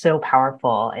is so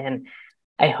powerful. And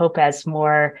I hope as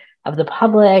more of the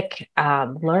public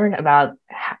learn about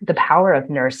the power of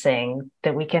nursing,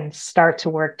 that we can start to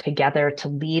work together to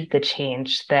lead the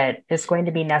change that is going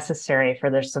to be necessary for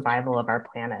the survival of our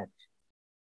planet.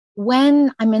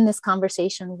 When I'm in this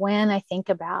conversation, when I think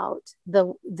about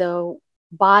the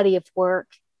body of work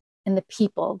and the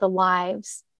people, the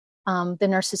lives, the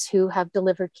nurses who have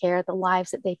delivered care, the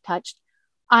lives that they've touched,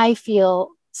 I feel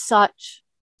such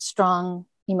strong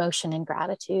emotion and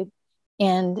gratitude.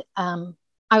 And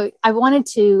I wanted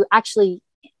to actually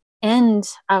end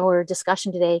our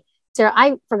discussion today. Sarah,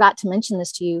 I forgot to mention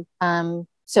this to you.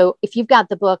 So if you've got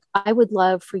the book, I would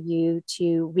love for you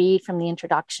to read from the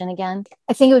introduction again.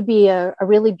 I think it would be a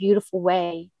really beautiful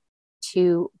way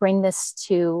to bring this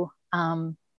to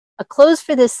a close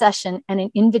for this session, and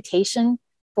an invitation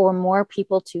for more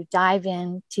people to dive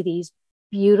into these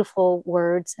beautiful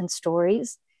words and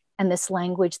stories and this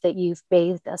language that you've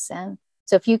bathed us in.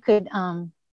 So if you could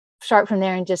start from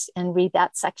there and read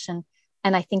that section.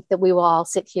 And I think that we will all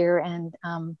sit here and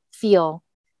feel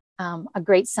a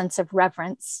great sense of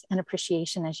reverence and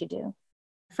appreciation as you do.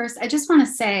 First, I just want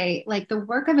to say, the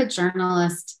work of a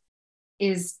journalist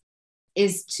is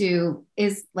is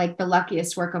like the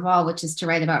luckiest work of all, which is to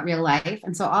write about real life.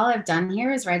 And so all I've done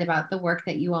here is write about the work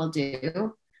that you all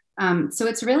do. So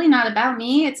it's really not about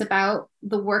me. It's about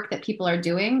the work that people are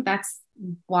doing. That's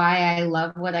why I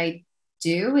love what I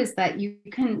do, is that you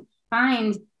can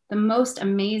find the most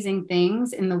amazing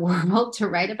things in the world to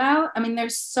write about. I mean,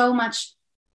 there's so much,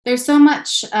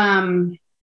 I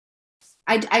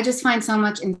just find so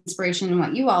much inspiration in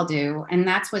what you all do. And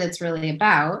that's what it's really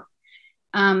about.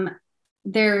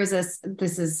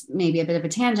 This is maybe a bit of a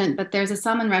tangent, but there's a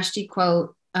Salman Rushdie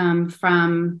quote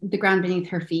from The Ground Beneath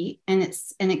Her Feet. And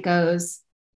it goes,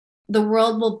 "The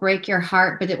world will break your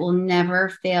heart, but it will never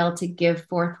fail to give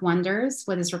forth wonders.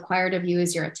 What is required of you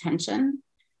is your attention."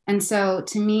 And so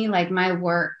to me, like, my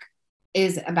work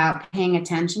is about paying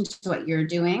attention to what you're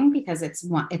doing, because it's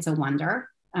a wonder.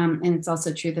 And it's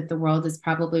also true that the world is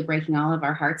probably breaking all of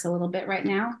our hearts a little bit right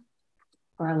now,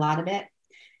 or a lot of it.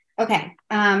 Okay,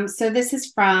 so this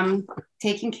is from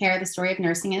Taking Care, the Story of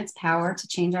Nursing and Its Power to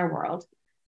Change Our World.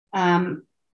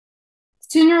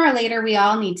 Sooner or later, we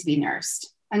all need to be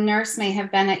nursed. A nurse may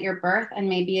have been at your birth and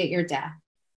may be at your death.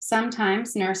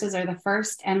 Sometimes nurses are the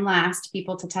first and last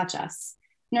people to touch us.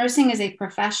 Nursing is a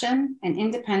profession, an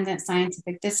independent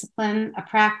scientific discipline, a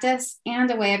practice,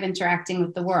 and a way of interacting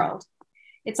with the world.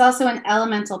 It's also an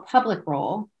elemental public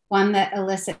role, one that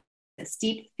elicits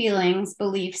deep feelings,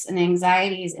 beliefs, and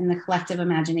anxieties in the collective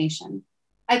imagination.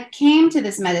 I came to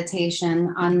this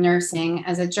meditation on nursing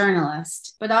as a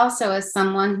journalist, but also as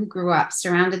someone who grew up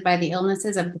surrounded by the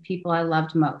illnesses of the people I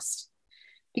loved most.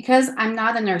 Because I'm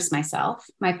not a nurse myself,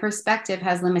 my perspective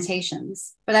has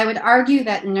limitations, but I would argue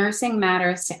that nursing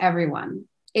matters to everyone.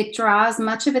 It draws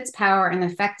much of its power and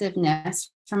effectiveness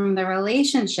from the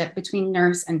relationship between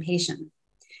nurse and patient.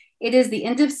 It is the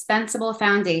indispensable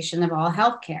foundation of all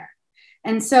healthcare.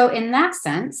 And so in that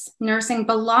sense, nursing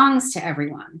belongs to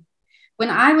everyone. When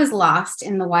I was lost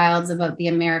in the wilds about the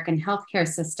American healthcare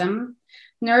system,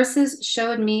 nurses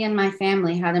showed me and my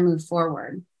family how to move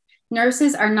forward.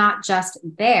 Nurses are not just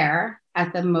there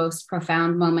at the most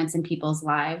profound moments in people's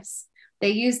lives.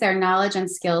 They use their knowledge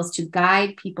and skills to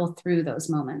guide people through those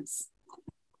moments.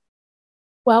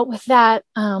 Well, with that,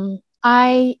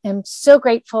 I am so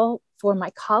grateful for my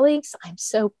colleagues. I'm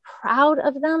so proud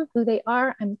of them, who they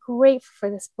are. I'm grateful for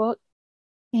this book.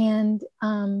 And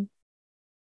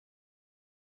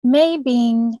May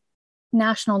being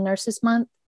National Nurses Month,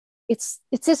 it's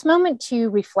this moment to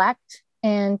reflect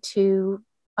and to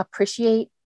appreciate,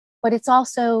 but it's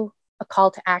also a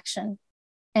call to action.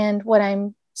 And what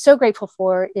I'm so grateful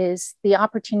for is the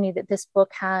opportunity that this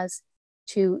book has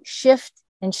to shift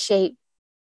and shape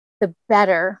the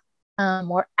better,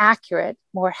 more accurate,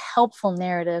 more helpful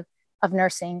narrative of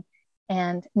nursing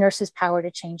and nurses' power to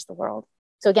change the world.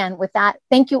 So again, with that,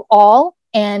 thank you all.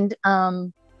 And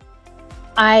I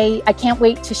can't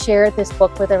wait to share this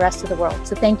book with the rest of the world.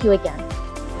 So thank you again.